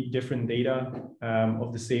would need different data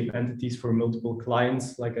of the same entities for multiple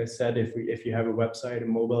clients, like I said, if you have a website, a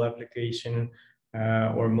mobile application,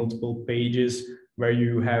 or multiple pages where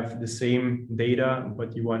you have the same data,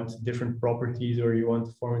 but you want different properties, or you want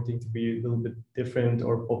the formatting to be a little bit different,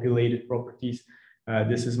 or populated properties,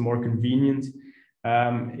 this is more convenient.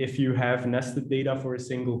 If you have nested data for a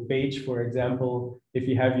single page, for example, if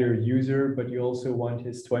you have your user, but you also want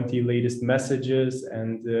his 20 latest messages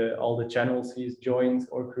and all the channels he's joined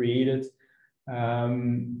or created,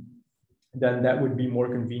 then that would be more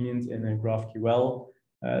convenient in a GraphQL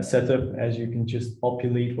setup, as you can just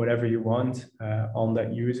populate whatever you want on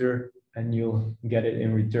that user, and you'll get it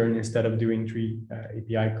in return instead of doing 3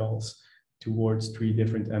 API calls towards 3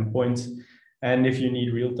 different endpoints. And if you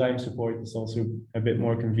need real-time support, it's also a bit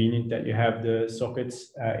more convenient that you have the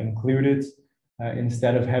sockets included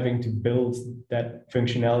instead of having to build that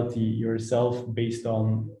functionality yourself based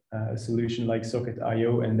on a solution like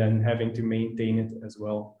Socket.io and then having to maintain it as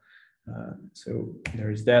well. So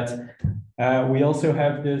there's that. We also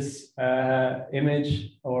have this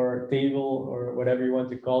image or table or whatever you want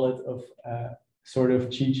to call it of sort of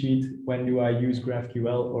cheat sheet. When do I use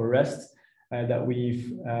GraphQL or REST that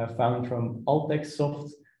we've found from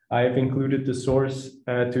AltXsoft. I've included the source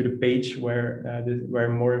to the page where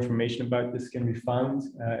more information about this can be found.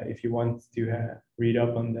 If you want to read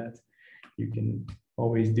up on that, you can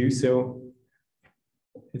always do so.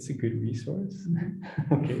 It's a good resource.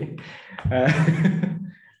 Okay.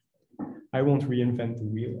 I won't reinvent the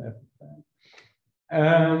wheel.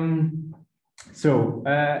 So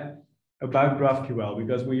about GraphQL,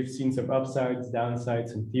 because we've seen some upsides,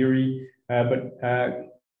 downsides in theory, but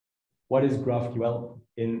what is GraphQL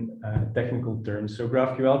in technical terms? So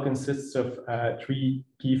GraphQL consists of 3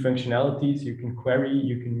 key functionalities. You can query,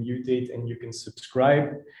 you can mutate, and you can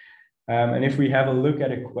subscribe. And if we have a look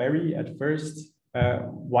at a query at first,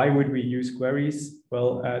 why would we use queries?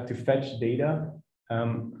 Well, to fetch data.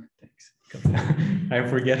 Thanks. I'm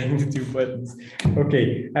forgetting the 2 buttons.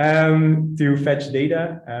 Okay, to fetch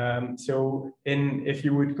data. So if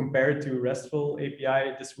you would compare it to RESTful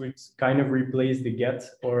API, this would kind of replace the GET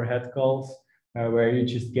or head calls, where you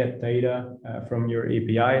just get data from your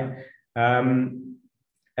API.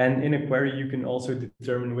 And in a query, you can also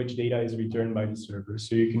determine which data is returned by the server.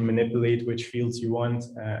 So you can manipulate which fields you want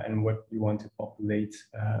and what you want to populate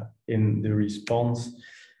in the response.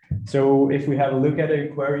 So if we have a look at a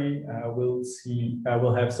query,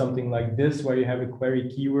 we'll have something like this, where you have a query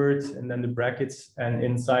keywords and then the brackets, and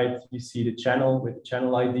inside you see the channel with the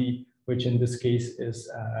channel ID, which in this case is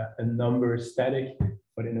a number static,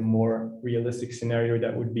 but in a more realistic scenario,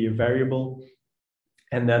 that would be a variable.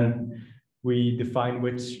 And then we define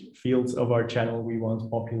which fields of our channel we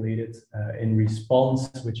want populated in response,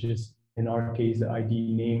 which is in our case the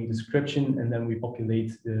ID name description, and then we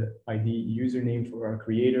populate the ID username for our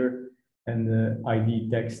creator and the ID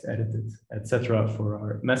text edited, etc. for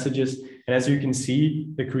our messages. And as you can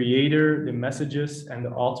see, the creator, the messages, and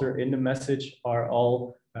the author in the message are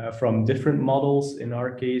all from different models. In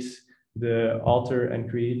our case, the author and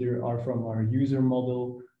creator are from our user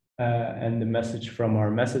model, and the message from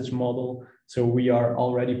our message model. So we are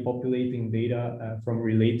already populating data from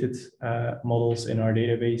related models in our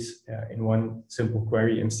database in one simple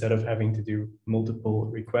query, instead of having to do multiple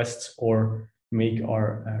requests or make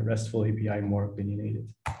our RESTful API more opinionated.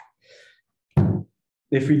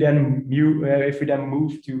 If we then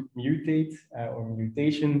move to mutate or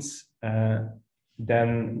mutations,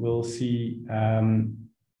 then we'll see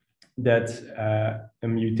that a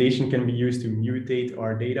mutation can be used to mutate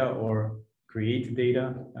our data or create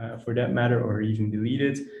data for that matter, or even delete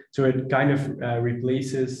it. So it kind of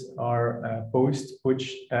replaces our post, put,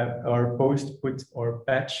 or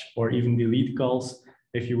patch, or even delete calls,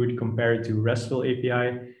 if you would compare it to RESTful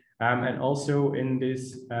API. And also in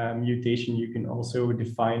this mutation, you can also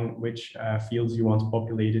define which fields you want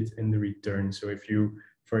populated in the return. So if you,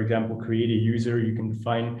 for example, create a user, you can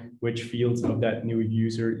define which fields of that new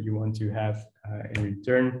user you want to have in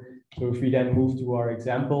return. So if we then move to our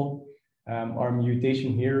example, our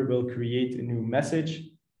mutation here will create a new message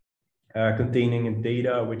containing a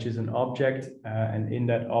data, which is an object. And in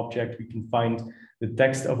that object, we can find the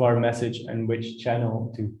text of our message and which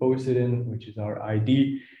channel to post it in, which is our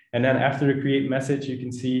ID. And then after the create message, you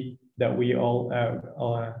can see that we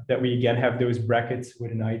again have those brackets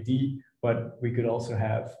with an ID, but we could also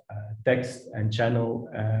have text and channel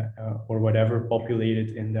or whatever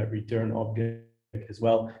populated in that return object as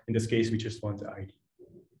well. In this case, we just want the ID.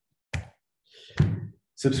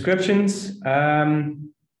 Subscriptions,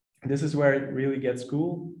 this is where it really gets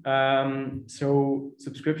cool. So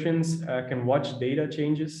subscriptions can watch data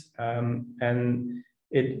changes, and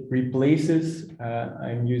it replaces,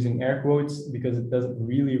 I'm using air quotes because it doesn't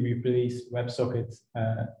really replace WebSocket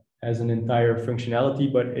as an entire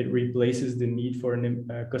functionality, but it replaces the need for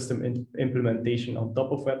a custom implementation on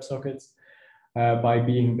top of WebSockets by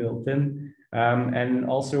being built in. And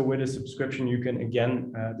also with a subscription, you can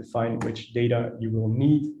again define which data you will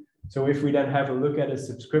need. So if we then have a look at a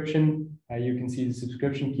subscription, you can see the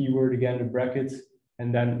subscription keyword, again, the brackets,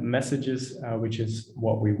 and then messages, which is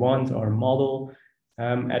what we want, our model.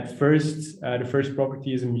 At first, the first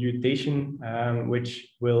property is a mutation,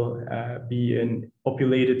 which will be a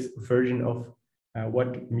populated version of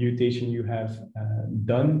what mutation you have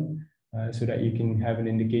done. so that you can have an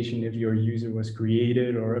indication if your user was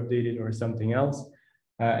created or updated or something else.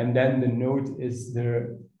 And then the node is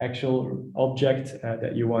the actual object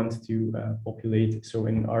that you want to populate. So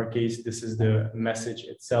in our case, this is the message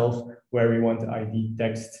itself, where we want the ID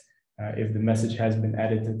text if the message has been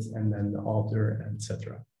edited, and then the author,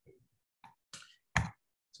 etc.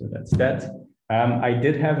 So that's that. I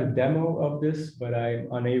did have a demo of this, but I'm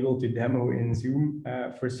unable to demo in Zoom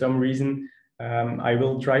for some reason. I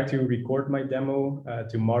will try to record my demo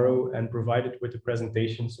tomorrow and provide it with the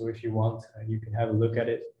presentation. So if you want, you can have a look at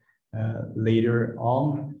it later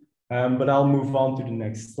on. But I'll move on to the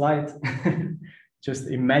next slide. Just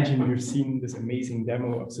imagine you've seen this amazing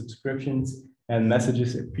demo of subscriptions and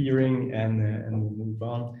messages appearing, and we'll move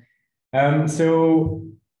on. I've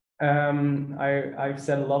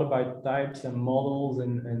said a lot about types and models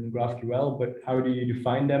and GraphQL, but how do you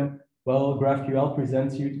define them? Well, GraphQL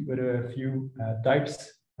presents you with a few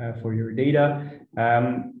types for your data,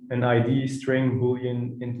 an ID, string,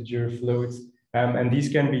 Boolean, integer, float, and these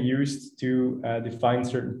can be used to define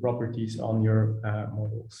certain properties on your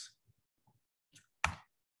models.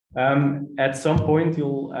 At some point,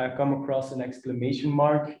 you'll come across an exclamation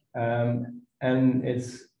mark, and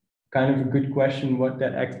it's kind of a good question what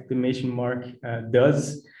that exclamation mark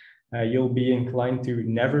does. You'll be inclined to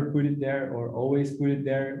never put it there or always put it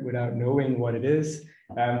there without knowing what it is.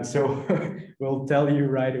 So we'll tell you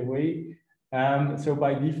right away. So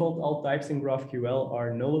by default, all types in GraphQL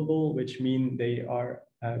are nullable, which means they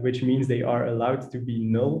are allowed to be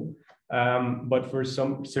null. But for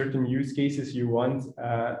some certain use cases, you want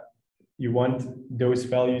those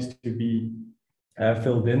values to be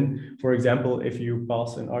filled in. For example, if you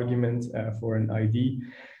pass an argument for an ID,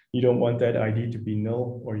 you don't want that ID to be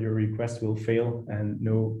null, or your request will fail and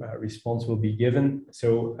no response will be given.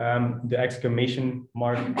 So the exclamation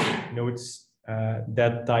mark notes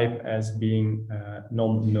that type as being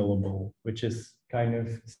non-nullable, which is kind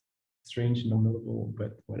of strange, non-nullable,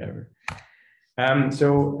 but whatever.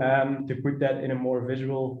 To put that in a more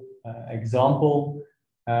visual example,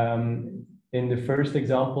 in the first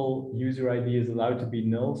example, user ID is allowed to be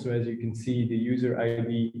null. So as you can see, the user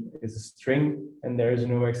ID is a string and there is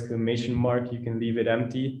no exclamation mark. You can leave it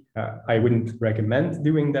empty. I wouldn't recommend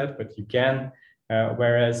doing that, but you can.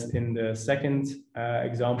 Whereas in the second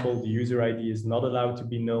example, the user ID is not allowed to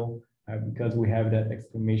be null because we have that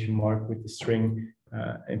exclamation mark with the string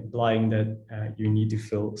implying that you need to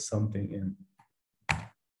fill something in.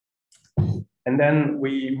 And then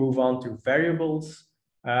we move on to variables.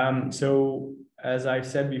 So as I've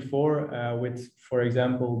said before, with, for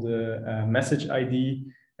example, the message ID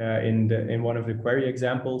in one of the query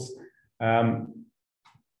examples,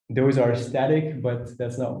 those are static, but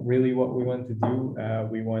that's not really what we want to do.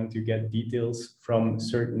 We want to get details from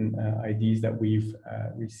certain IDs that we've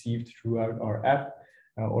received throughout our app,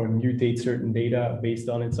 or mutate certain data based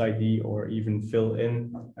on its ID, or even fill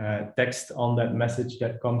in text on that message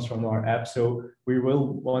that comes from our app. So we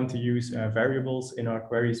will want to use variables in our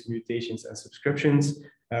queries, mutations, and subscriptions,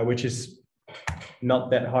 which is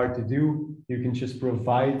not that hard to do. You can just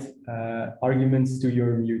provide arguments to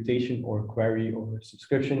your mutation or query or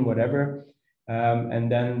subscription, whatever,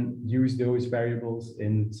 and then use those variables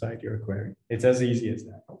inside your query. It's as easy as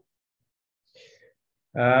that.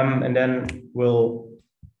 And then we'll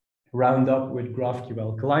round up with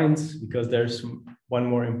GraphQL clients, because there's one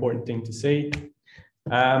more important thing to say.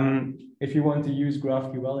 If you want to use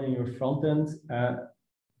GraphQL in your front end,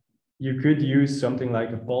 you could use something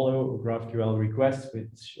like Apollo or GraphQL request,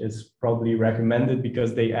 which is probably recommended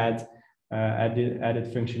because they add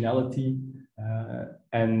added functionality,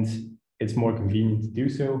 and it's more convenient to do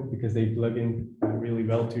so because they plug in really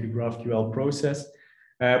well to the GraphQL process.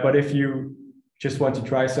 But if you just want to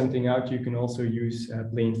try something out, you can also use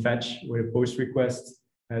plain fetch with a post request.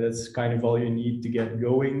 That's kind of all you need to get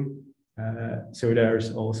going. So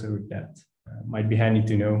there's also that. Might be handy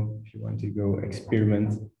to know if you want to go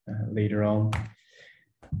experiment later on.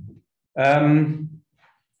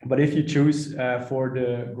 But if you choose for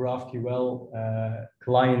the GraphQL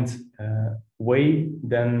client way,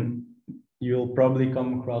 then you'll probably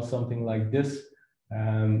come across something like this.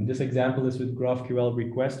 This example is with GraphQL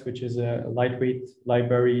request, which is a lightweight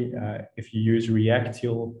library. If you use React,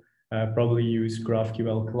 you'll probably use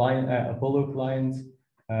GraphQL client, Apollo client.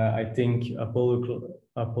 I think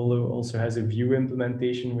Apollo also has a Vue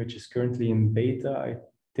implementation, which is currently in beta, I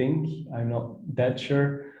think. I'm not that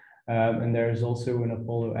sure. And there's also an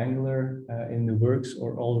Apollo Angular in the works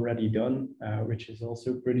or already done, which is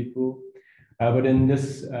also pretty cool. But in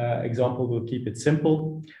this example, we'll keep it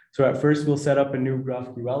simple. So at first, we'll set up a new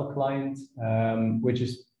GraphQL client, which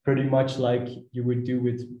is pretty much like you would do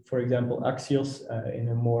with, for example, Axios in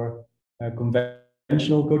a more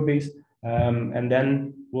conventional code base. And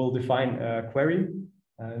then we'll define a query,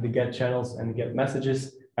 the get channels and get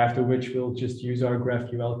messages, after which we'll just use our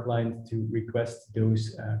GraphQL client to request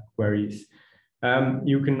those queries.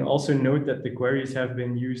 You can also note that the queries have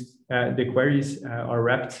been used, the queries are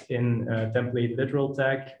wrapped in a template literal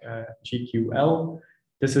tag, GQL.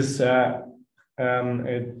 This is a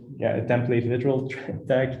template literal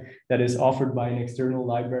tag that is offered by an external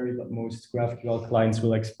library, but most GraphQL clients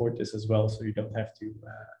will export this as well, so you don't have to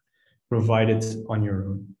provide it on your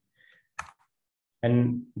own.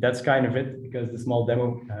 And that's kind of it, because the small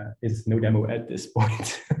demo is no demo at this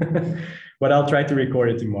point. But I'll try to record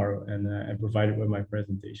it tomorrow and provide it with my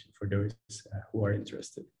presentation for those who are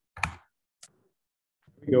interested.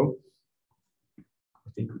 Here we go. I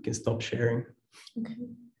think we can stop sharing. Okay.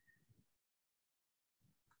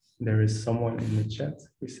 There is someone in the chat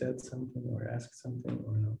who said something or asked something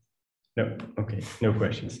or not. No, okay, no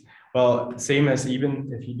questions. Well, same as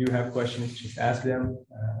Iben, if you do have questions, just ask them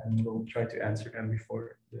and we'll try to answer them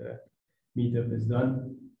before the meetup is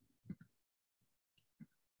done.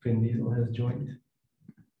 Vin Diesel has joined.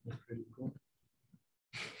 That's pretty cool.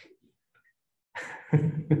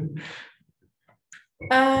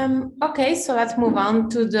 Okay, so let's move on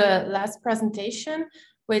to the last presentation,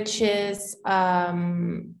 which is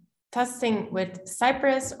testing with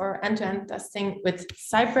Cypress, or end-to-end testing with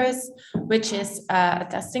Cypress, which is a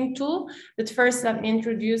testing tool. But first, let me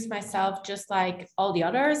introduce myself just like all the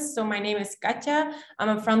others. So my name is Katia.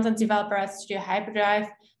 I'm a front-end developer at Studio Hyperdrive,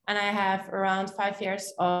 and I have around 5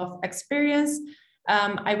 years of experience.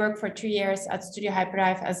 I worked for 3 years at Studio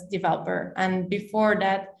Hyperdrive as a developer. And before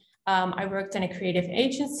that, I worked in a creative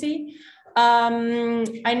agency.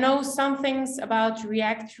 I know some things about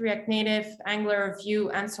React, React Native, Angular, Vue,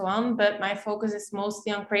 and so on, but my focus is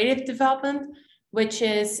mostly on creative development, which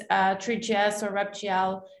is 3JS or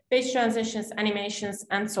WebGL, page transitions, animations,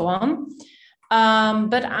 and so on.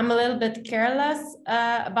 But I'm a little bit careless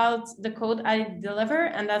about the code I deliver,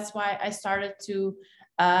 and that's why I started to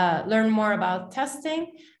learn more about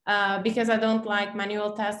testing, because I don't like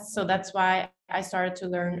manual tests, so that's why I started to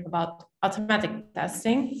learn about automatic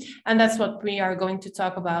testing, and that's what we are going to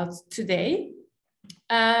talk about today.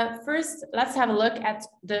 First, let's have a look at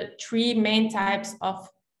the 3 main types of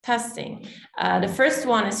testing. The first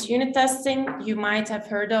one is unit testing. You might have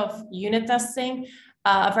heard of unit testing.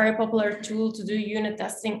 A very popular tool to do unit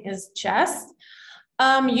testing is Jest.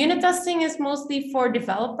 Unit testing is mostly for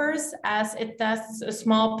developers, as it tests a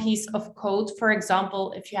small piece of code. For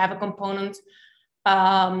example, if you have a component,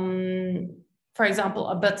 for example,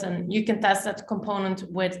 a button, you can test that component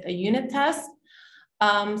with a unit test.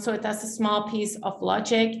 So it tests a small piece of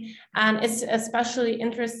logic, and it's especially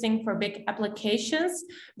interesting for big applications,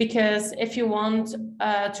 because if you want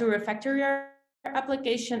to refactor your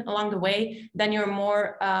application along the way, then you're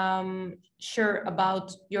more sure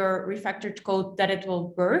about your refactored code that it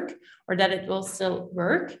will work, or that it will still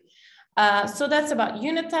work. So that's about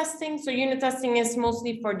unit testing. So unit testing is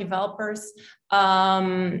mostly for developers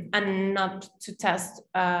and not to test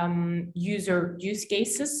user use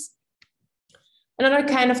cases. Another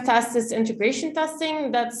kind of test is integration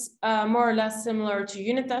testing. That's more or less similar to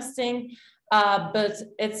unit testing, but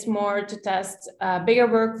it's more to test bigger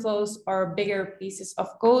workflows or bigger pieces of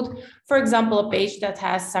code. For example, a page that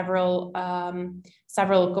has several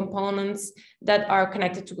components that are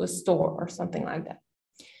connected to a store or something like that.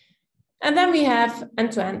 And then we have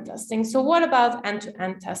end-to-end testing. So what about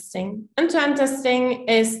end-to-end testing? End-to-end testing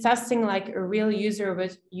is testing like a real user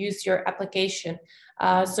would use your application.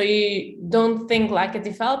 So you don't think like a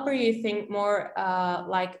developer, you think more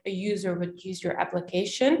like a user would use your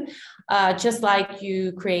application, just like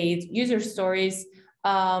you create user stories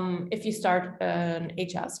if you start an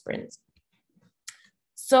agile sprint.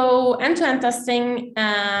 So end-to-end testing,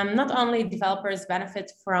 not only developers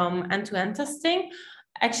benefit from end-to-end testing,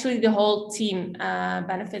 actually the whole team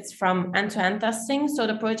benefits from end-to-end testing. So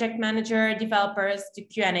the project manager, developers, the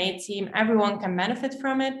Q&A team, everyone can benefit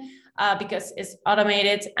from it because it's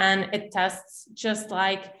automated and it tests just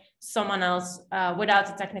like someone else without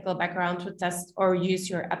a technical background would test or use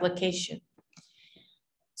your application.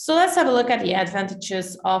 So let's have a look at the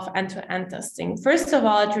advantages of end-to-end testing. First of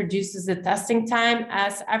all, it reduces the testing time,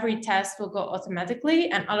 as every test will go automatically,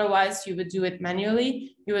 and otherwise you would do it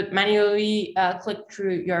manually. You would manually click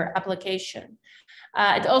through your application.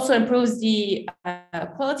 It also improves the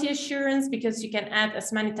quality assurance, because you can add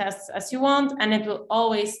as many tests as you want, and it will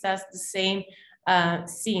always test the same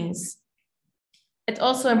scenes. It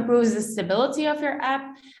also improves the stability of your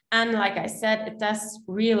app. And like I said, it tests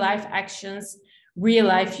real life actions real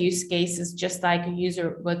life use cases, just like a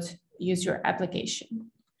user would use your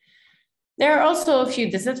application. There are also a few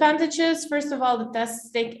disadvantages. First of all, the tests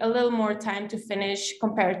take a little more time to finish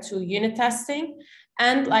compared to unit testing.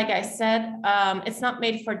 And like I said, it's not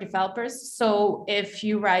made for developers. So if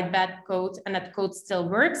you write bad code and that code still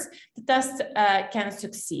works, the test can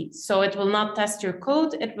succeed. So it will not test your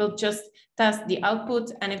code, it will just test the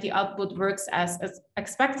output. And if the output works as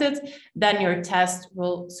expected, then your test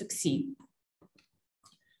will succeed.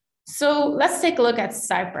 So let's take a look at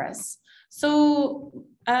Cypress. So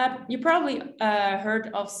you probably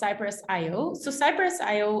heard of Cypress.io. So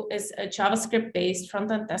Cypress.io is a JavaScript-based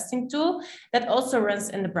front-end testing tool that also runs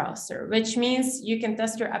in the browser, which means you can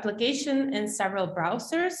test your application in several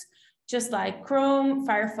browsers, just like Chrome,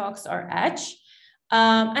 Firefox, or Edge.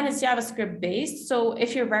 And it's JavaScript-based. So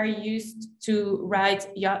if you're very used to write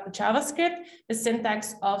JavaScript, the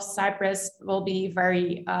syntax of Cypress will be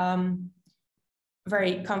very,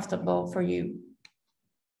 very comfortable for you.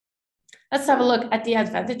 Let's have a look at the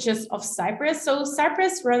advantages of Cypress. So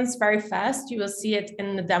Cypress runs very fast. You will see it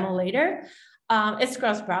in the demo later. It's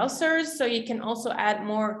cross browsers, so you can also add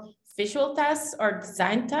more visual tests or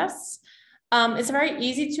design tests. It's very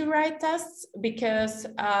easy to write tests because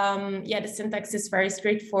the syntax is very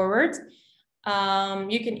straightforward.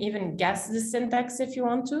 You can even guess the syntax if you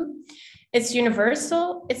want to. It's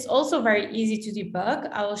universal. It's also very easy to debug.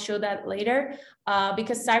 I will show that later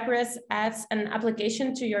because Cypress adds an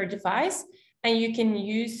application to your device and you can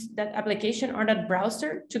use that application or that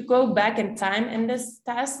browser to go back in time in this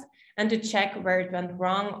test and to check where it went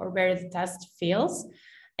wrong or where the test fails.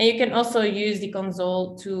 And you can also use the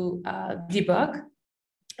console to debug,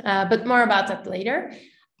 but more about that later.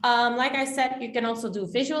 Like I said, you can also do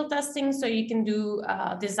visual testing. So you can do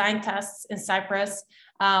design tests in Cypress,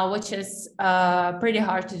 which is pretty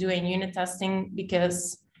hard to do in unit testing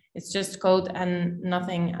because it's just code and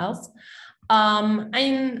nothing else.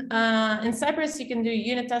 In Cypress, you can do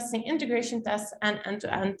unit testing, integration tests, and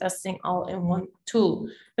end-to-end testing all in one tool.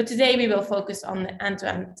 But today we will focus on the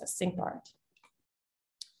end-to-end testing part.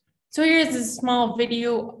 So here's a small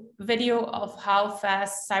video of how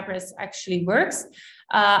fast Cypress actually works.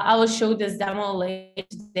 I will show this demo later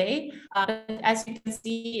today. But as you can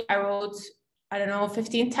see, I wrote,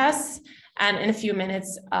 15 tests, and in a few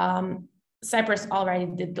minutes, Cypress already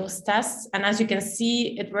did those tests. And as you can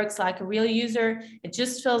see, it works like a real user. It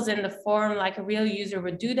just fills in the form like a real user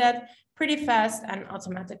would do that pretty fast and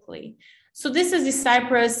automatically. So this is the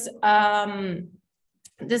Cypress.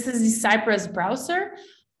 This is the Cypress browser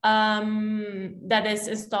that is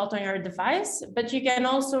installed on your device, but you can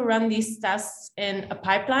also run these tests in a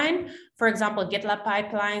pipeline, for example, GitLab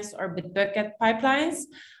pipelines or Bitbucket pipelines.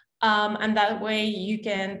 And that way you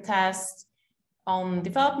can test on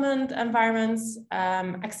development environments,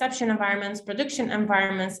 exception environments, production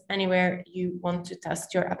environments, anywhere you want to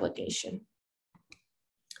test your application.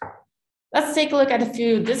 Let's take a look at a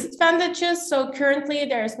few disadvantages. So currently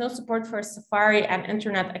there is no support for Safari and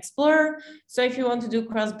Internet Explorer. So if you want to do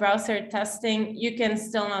cross-browser testing, you can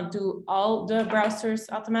still not do all the browsers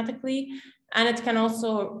automatically. And it can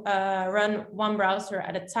also run one browser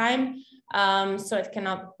at a time. So it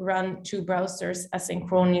cannot run two browsers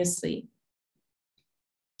asynchronously.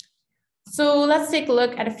 So let's take a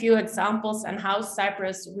look at a few examples and how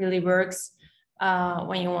Cypress really works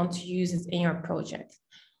when you want to use it in your project.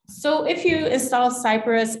 So if you install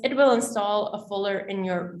Cypress, it will install a folder in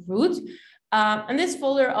your root. And this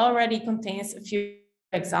folder already contains a few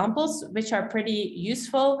examples, which are pretty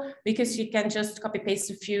useful because you can just copy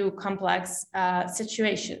paste a few complex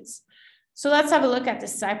situations. So let's have a look at the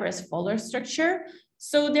Cypress folder structure.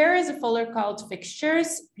 So there is a folder called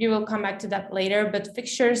fixtures. You will come back to that later, but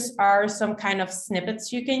fixtures are some kind of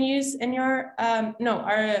snippets you can use in your,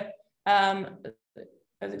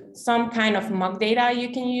 some kind of mock data you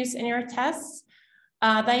can use in your tests.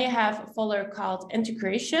 Then you have a folder called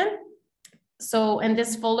integration. So in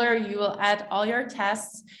this folder, you will add all your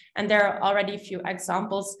tests, and there are already a few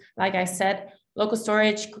examples. Like I said, local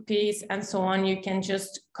storage, cookies, and so on. You can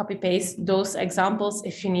just copy paste those examples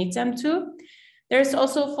if you need them to. There's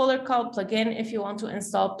also a folder called plugin if you want to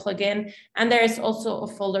install plugin. And there is also a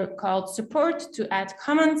folder called support to add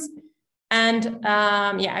comments. And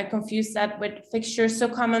I confused that with fixtures. So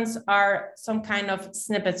comments are some kind of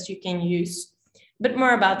snippets you can use, but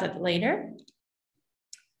more about that later.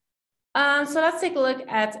 So let's take a look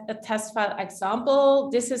at a test file example.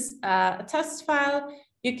 This is a test file.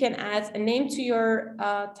 You can add a name to your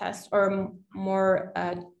test or more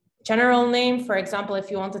general name. For example,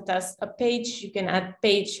 if you want to test a page, you can add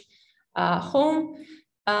page home.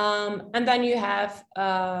 And then you have,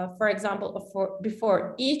 for example,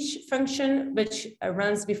 before each function, which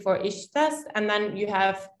runs before each test. And then you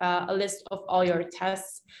have a list of all your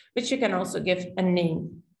tests, which you can also give a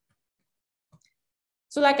name.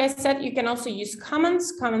 So like I said, you can also use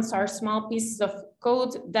comments. Comments are small pieces of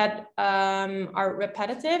code that are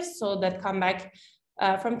repetitive, so that come back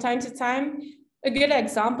from time to time. A good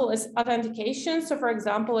example is authentication. So for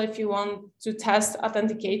example, if you want to test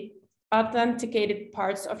authenticated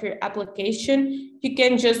parts of your application, you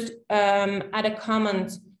can just add a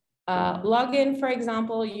comment, login, for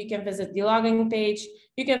example. You can visit the login page,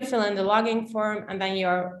 you can fill in the login form, and then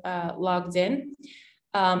you're logged in.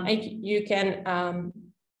 And you can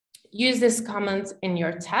use this comment in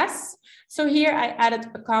your tests. So here I added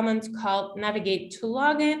a comment called navigate to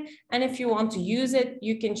login. And if you want to use it,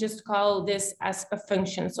 you can just call this as a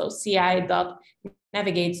function. So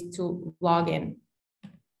ci.navigate to login.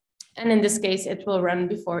 And in this case, it will run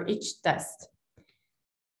before each test.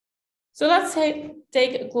 So let's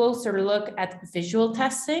take a closer look at visual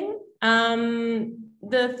testing.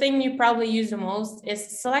 The thing you probably use the most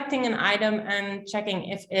is selecting an item and checking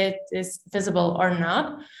if it is visible or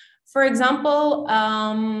not. For example,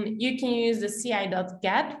 you can use the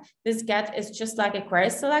ci.get. This get is just like a query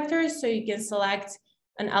selector, so you can select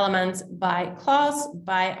an element by class,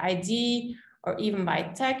 by ID, or even by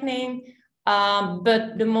tag name.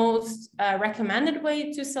 But the most recommended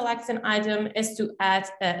way to select an item is to add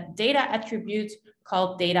a data attribute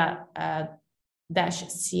called data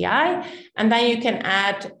 -ci, and then you can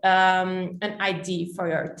add an ID for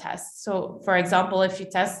your test. So for example, if you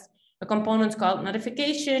test a component called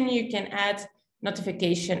notification, you can add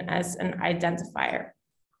notification as an identifier.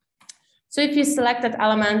 So if you select that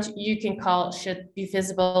element, you can call should be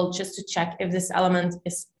visible just to check if this element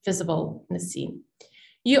is visible in the scene.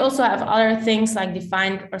 You also have other things like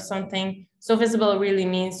defined or something. So visible really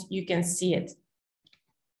means you can see it.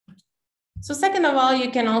 So second of all, you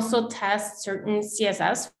can also test certain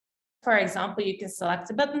CSS. For example, you can select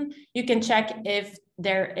a button. You can check if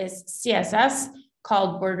there is CSS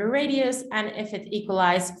called border radius and if it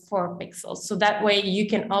equalizes 4 pixels. So that way you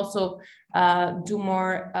can also do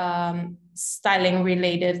more styling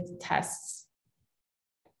related tests.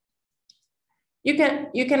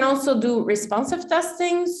 You can also do responsive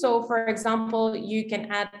testing. So for example, you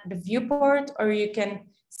can add the viewport, or you can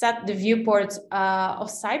set the viewport of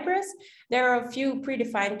Cypress. There are a few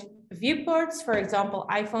predefined viewports. For example,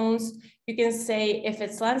 iPhones, you can say if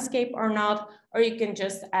it's landscape or not, or you can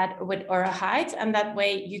just add a width or a height, and that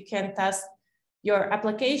way you can test your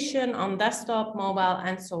application on desktop, mobile,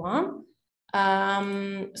 and so on.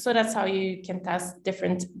 So that's how you can test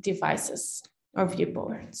different devices or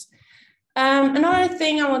viewports. Another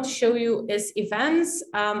thing I want to show you is events.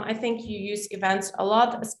 I think you use events a lot,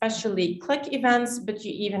 especially click events, but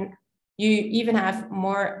you even have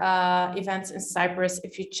more events in Cypress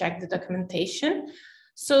if you check the documentation.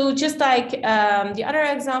 So just like the other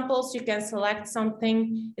examples, you can select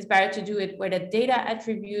something. It's better to do it with a data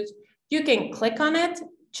attribute. You can click on it,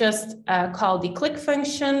 just call the click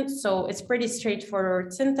function. So it's pretty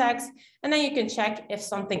straightforward syntax. And then you can check if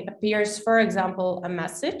something appears, for example, a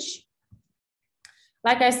message.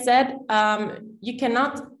 Like I said, you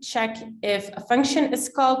cannot check if a function is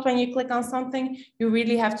called when you click on something. You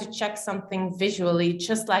really have to check something visually,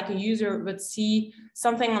 just like a user would see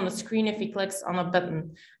something on the screen if he clicks on a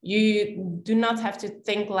button. You do not have to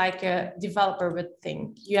think like a developer would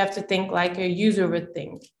think. You have to think like a user would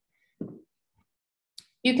think.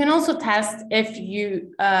 You can also test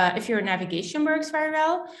if your navigation works very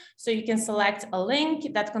well. So you can select a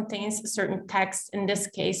link that contains a certain text, in this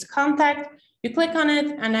case, contact. You click on it,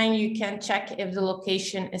 and then you can check if the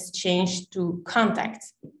location is changed to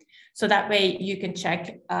contact. So that way you can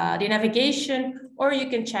check the navigation, or you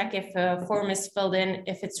can check if a form is filled in,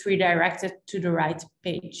 if it's redirected to the right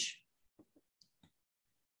page.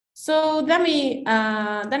 So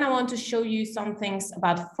then I want to show you some things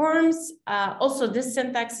about forms. Also, this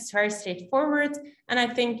syntax is very straightforward, and I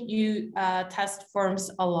think you test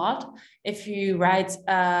forms a lot if you write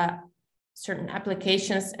certain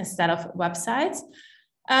applications instead of websites.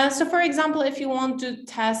 So for example, if you want to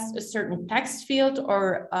test a certain text field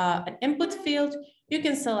or an input field, you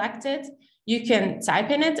can select it. You can type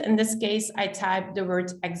in it. In this case, I type the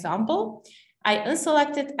word example. I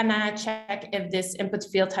unselect it, and then I check if this input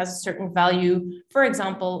field has a certain value, for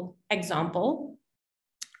example, example.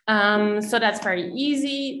 So that's very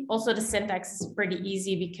easy. Also, the syntax is pretty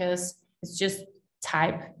easy because it's just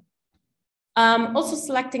type. Also,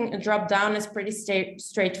 selecting a drop-down is pretty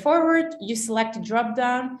straightforward. You select a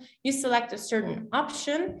drop-down, you select a certain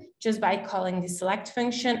option just by calling the select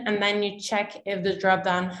function, and then you check if the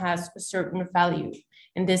drop-down has a certain value.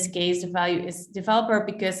 In this case, the value is developer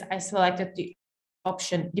because I selected the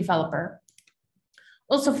option developer.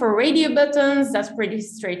 Also for radio buttons, that's pretty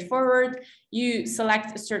straightforward. You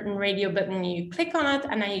select a certain radio button, you click on it,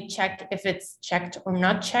 and then you check if it's checked or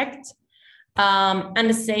not checked. And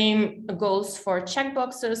the same goes for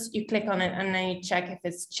checkboxes. You click on it and then you check if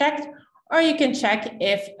it's checked, or you can check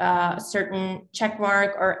if a certain check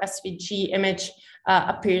mark or SVG image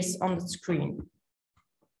appears on the screen.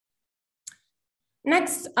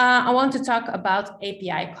 Next, I want to talk about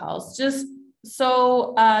API calls. Just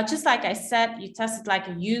like I said, you test it like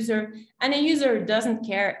a user, and a user doesn't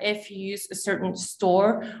care if you use a certain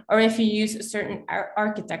store or if you use a certain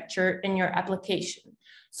architecture in your application.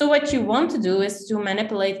 So what you want to do is to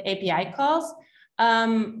manipulate API calls.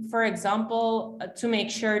 For example, to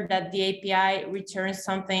make sure that the API returns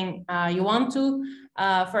something you want to,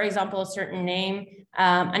 for example, a certain name.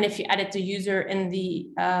 And if you edit the user in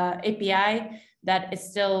the API, that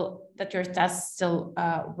your test still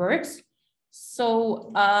works.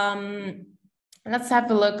 So let's have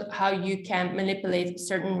a look how you can manipulate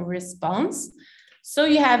certain response. So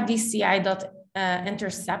you have the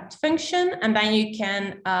ci.intercept function, and then you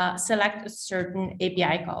can select a certain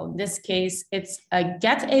API call. In this case, it's a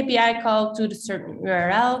get API call to the certain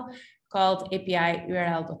URL called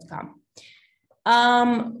api.url.com.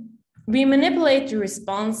 We manipulate the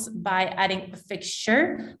response by adding a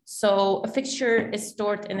fixture. So a fixture is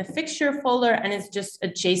stored in a fixture folder, and it's just a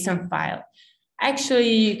JSON file.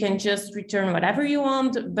 Actually, you can just return whatever you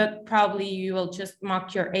want, but probably you will just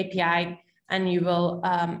mock your API and you will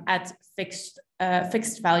add fixed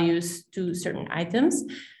values to certain items.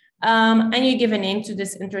 And you give a name to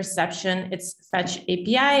this interception. It's fetch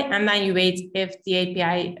API, and then you wait if the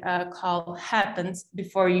API call happens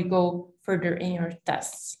before you go further in your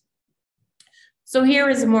tests. So here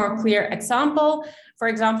is a more clear example. For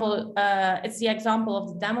example, it's the example of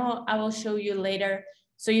the demo I will show you later.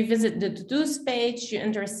 So you visit the to-dos page, you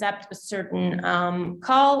intercept a certain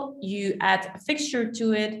call, you add a fixture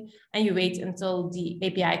to it, and you wait until the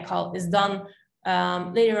API call is done.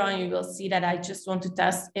 Later on, you will see that I just want to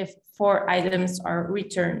test if 4 items are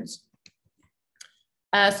returned.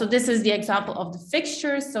 So this is the example of the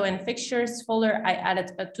fixtures. So in fixtures folder, I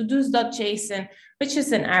added a to-dos.json, which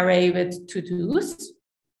is an array with to-dos.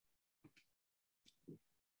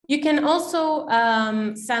 You can also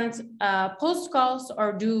send post calls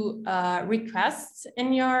or do requests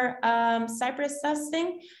in your Cypress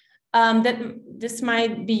testing. This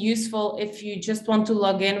might be useful if you just want to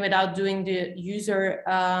log in without doing the user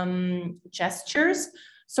gestures.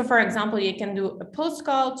 So for example, you can do a post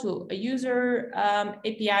call to a user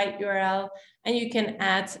API URL, and you can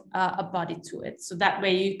add a body to it. So that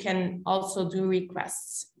way you can also do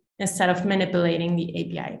requests instead of manipulating the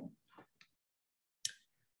API.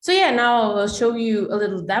 So yeah, now I will show you a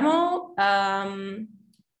little demo.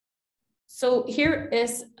 So here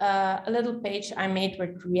is a little page I made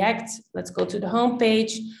with React. Let's go to the home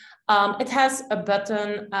page. It has a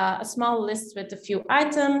button, a small list with a few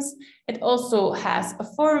items. It also has a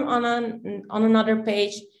form on another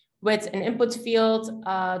page with an input field,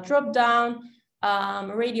 drop down,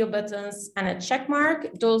 radio buttons, and a check mark.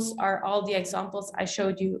 Those are all the examples I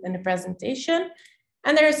showed you in the presentation.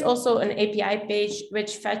 And there is also an API page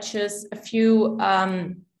which fetches a few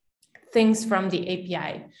things from the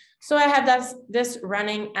API. So I have this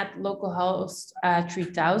running at localhost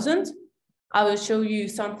 3000. I will show you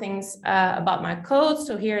some things about my code.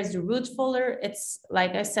 So here is the root folder. It's,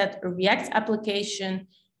 like I said, a React application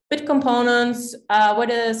with components, with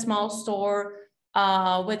a small store,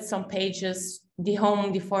 with some pages, the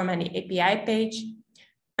home, the form, and the API page.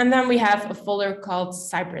 And then we have a folder called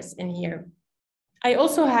Cypress in here. I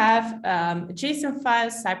also have a JSON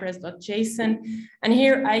file, cypress.json, and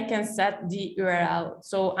here I can set the URL.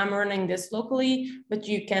 So I'm running this locally, but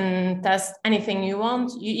you can test anything you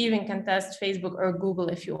want. You even can test Facebook or Google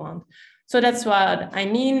if you want. So that's what I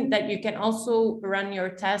mean, that you can also run your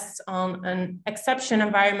tests on an exception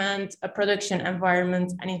environment, a production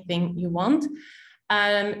environment, anything you want.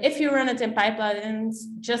 If you run it in pipelines,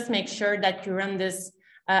 just make sure that you run this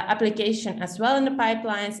application as well in the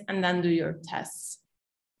pipelines, and then do your tests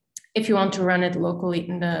if you want to run it locally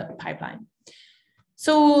in the pipeline.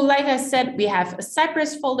 So like I said, we have a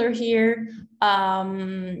Cypress folder here.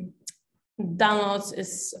 downloads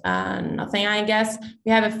is nothing, I guess.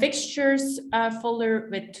 We have a fixtures folder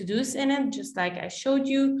with to-dos in it, just like I showed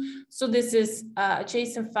you. So this is a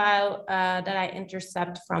JSON file that I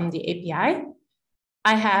intercept from the API.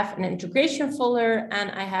 I have an integration folder, and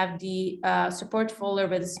I have the support folder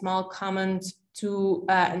with a small comment to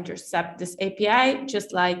intercept this API,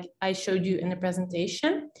 just like I showed you in the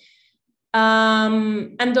presentation.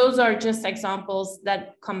 And those are just examples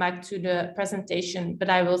that come back to the presentation, but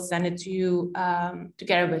I will send it to you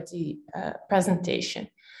together with the presentation.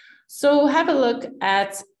 So have a look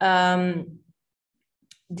at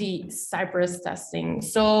the Cypress testing.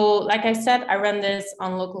 So like I said, I ran this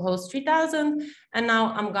on localhost 3000, and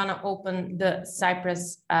now I'm gonna open the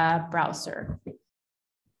Cypress browser.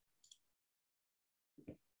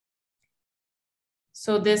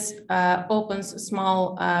 So this opens a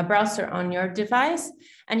small browser on your device.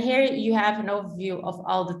 And here you have an overview of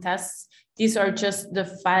all the tests. These are just the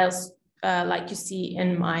files like you see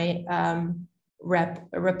in my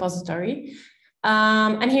repository.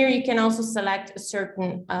 And here you can also select a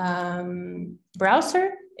certain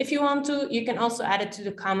browser if you want to. You can also add it to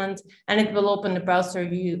the comment, and it will open the browser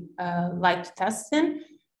you like to test in.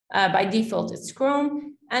 By default, it's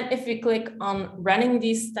Chrome. And if you click on running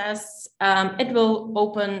these tests, it will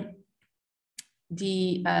open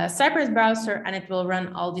the Cypress browser, and it will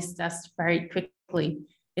run all these tests very quickly.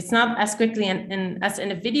 It's not as quickly as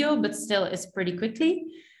in a video, but still it's pretty quickly.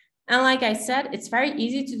 And like I said, it's very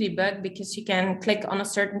easy to debug because you can click on a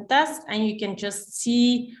certain test and you can just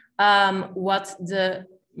see what the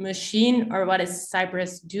machine or what is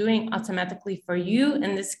Cypress doing automatically for you.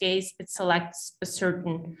 In this case, it selects a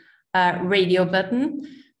certain radio button.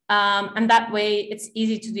 And that way it's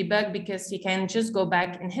easy to debug because you can just go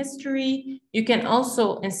back in history. You can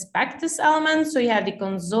also inspect this element. So you have the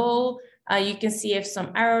console, you can see if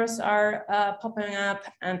some errors are popping up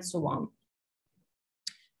and so on.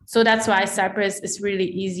 So that's why Cypress is really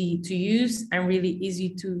easy to use and really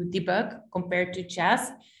easy to debug compared to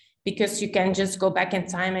JS, because you can just go back in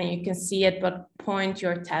time and you can see at what point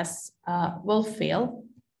your tests will fail.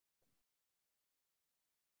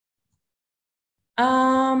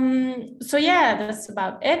 So yeah, that's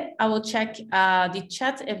about it. I will check the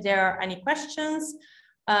chat if there are any questions.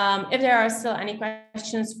 If there are still any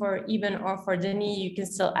questions for Iben or for Denis, you can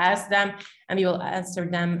still ask them and we will answer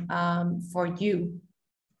them for you.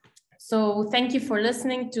 So thank you for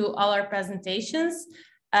listening to all our presentations.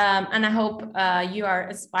 And I hope you are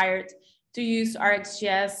inspired to use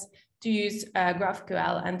RxJS, to use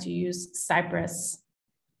GraphQL, and to use Cypress.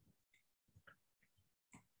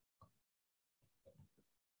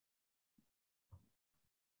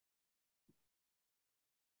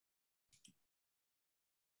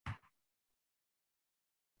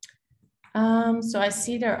 So I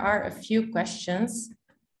see there are a few questions.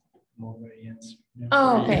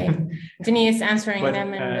 Oh, okay. Denis is answering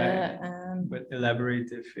them in the... But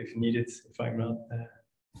elaborate if needed, if I'm not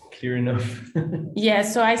clear enough. Yeah,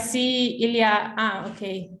 so I see Ilya,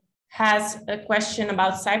 okay, has a question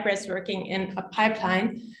about Cypress working in a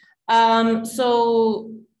pipeline.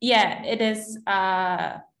 So yeah, it is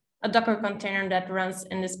a Docker container that runs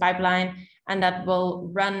in this pipeline, and that will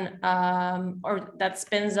run or that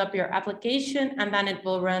spins up your application, and then it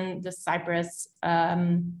will run the Cypress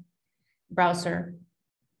browser.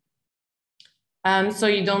 So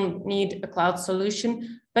you don't need a cloud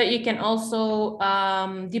solution, but you can also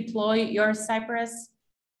deploy your Cypress,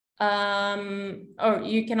 or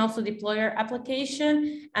you can also deploy your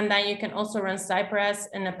application, and then you can also run Cypress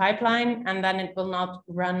in a pipeline, and then it will not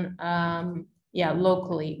run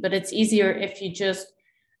locally. But it's easier if you just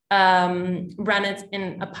run it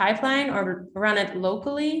in a pipeline or run it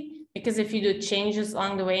locally, because if you do changes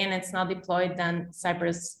along the way and it's not deployed, then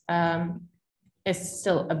Cypress is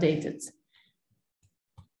still updated.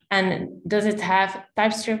 And does it have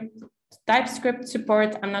TypeScript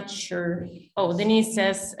support? I'm not sure. Oh, Denis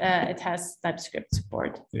says it has TypeScript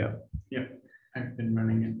support. Yeah, I've been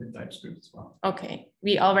running it with TypeScript as well. Okay,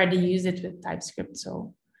 we already use it with TypeScript,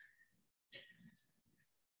 so.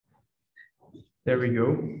 There we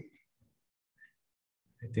go.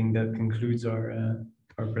 I think that concludes our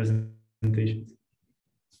presentation.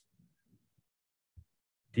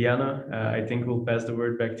 Diana, I think we'll pass the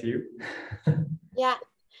word back to you. Yeah,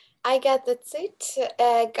 I guess that's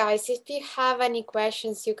it. Guys, if you have any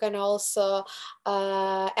questions, you can also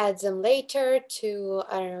add them later to,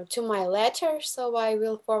 I don't know, to my letter. So I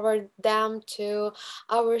will forward them to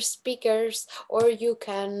our speakers, or you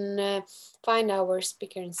can find our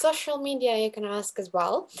speaker in social media. You can ask as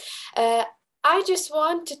well. I just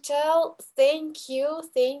want to tell thank you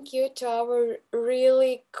to our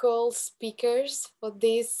really cool speakers for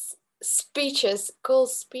this speeches, cool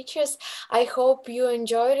speeches. I hope you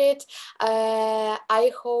enjoyed it.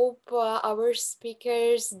 I hope our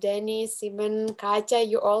speakers, Denis, Iben, Katia,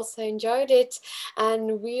 you also enjoyed it,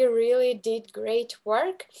 and we really did great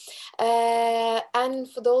work. And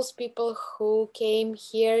for those people who came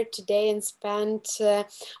here today and spent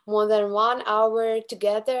more than 1 hour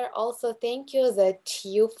together, also thank you that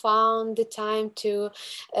you found the time to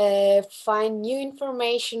find new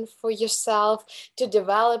information for yourself, to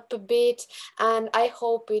develop a bit, and I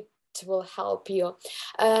hope it will help you.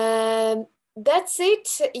 That's it.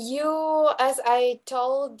 You, as I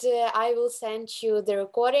told, I will send you the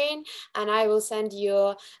recording, and I will send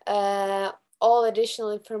you all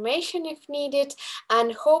additional information if needed,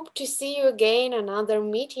 and hope to see you again on other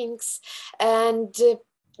meetings. And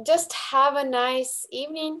just have a nice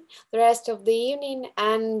evening, the rest of the evening,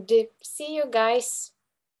 and see you guys.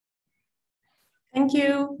 Thank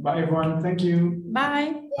you. Bye, everyone. Thank you.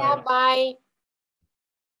 Bye. Yeah, bye.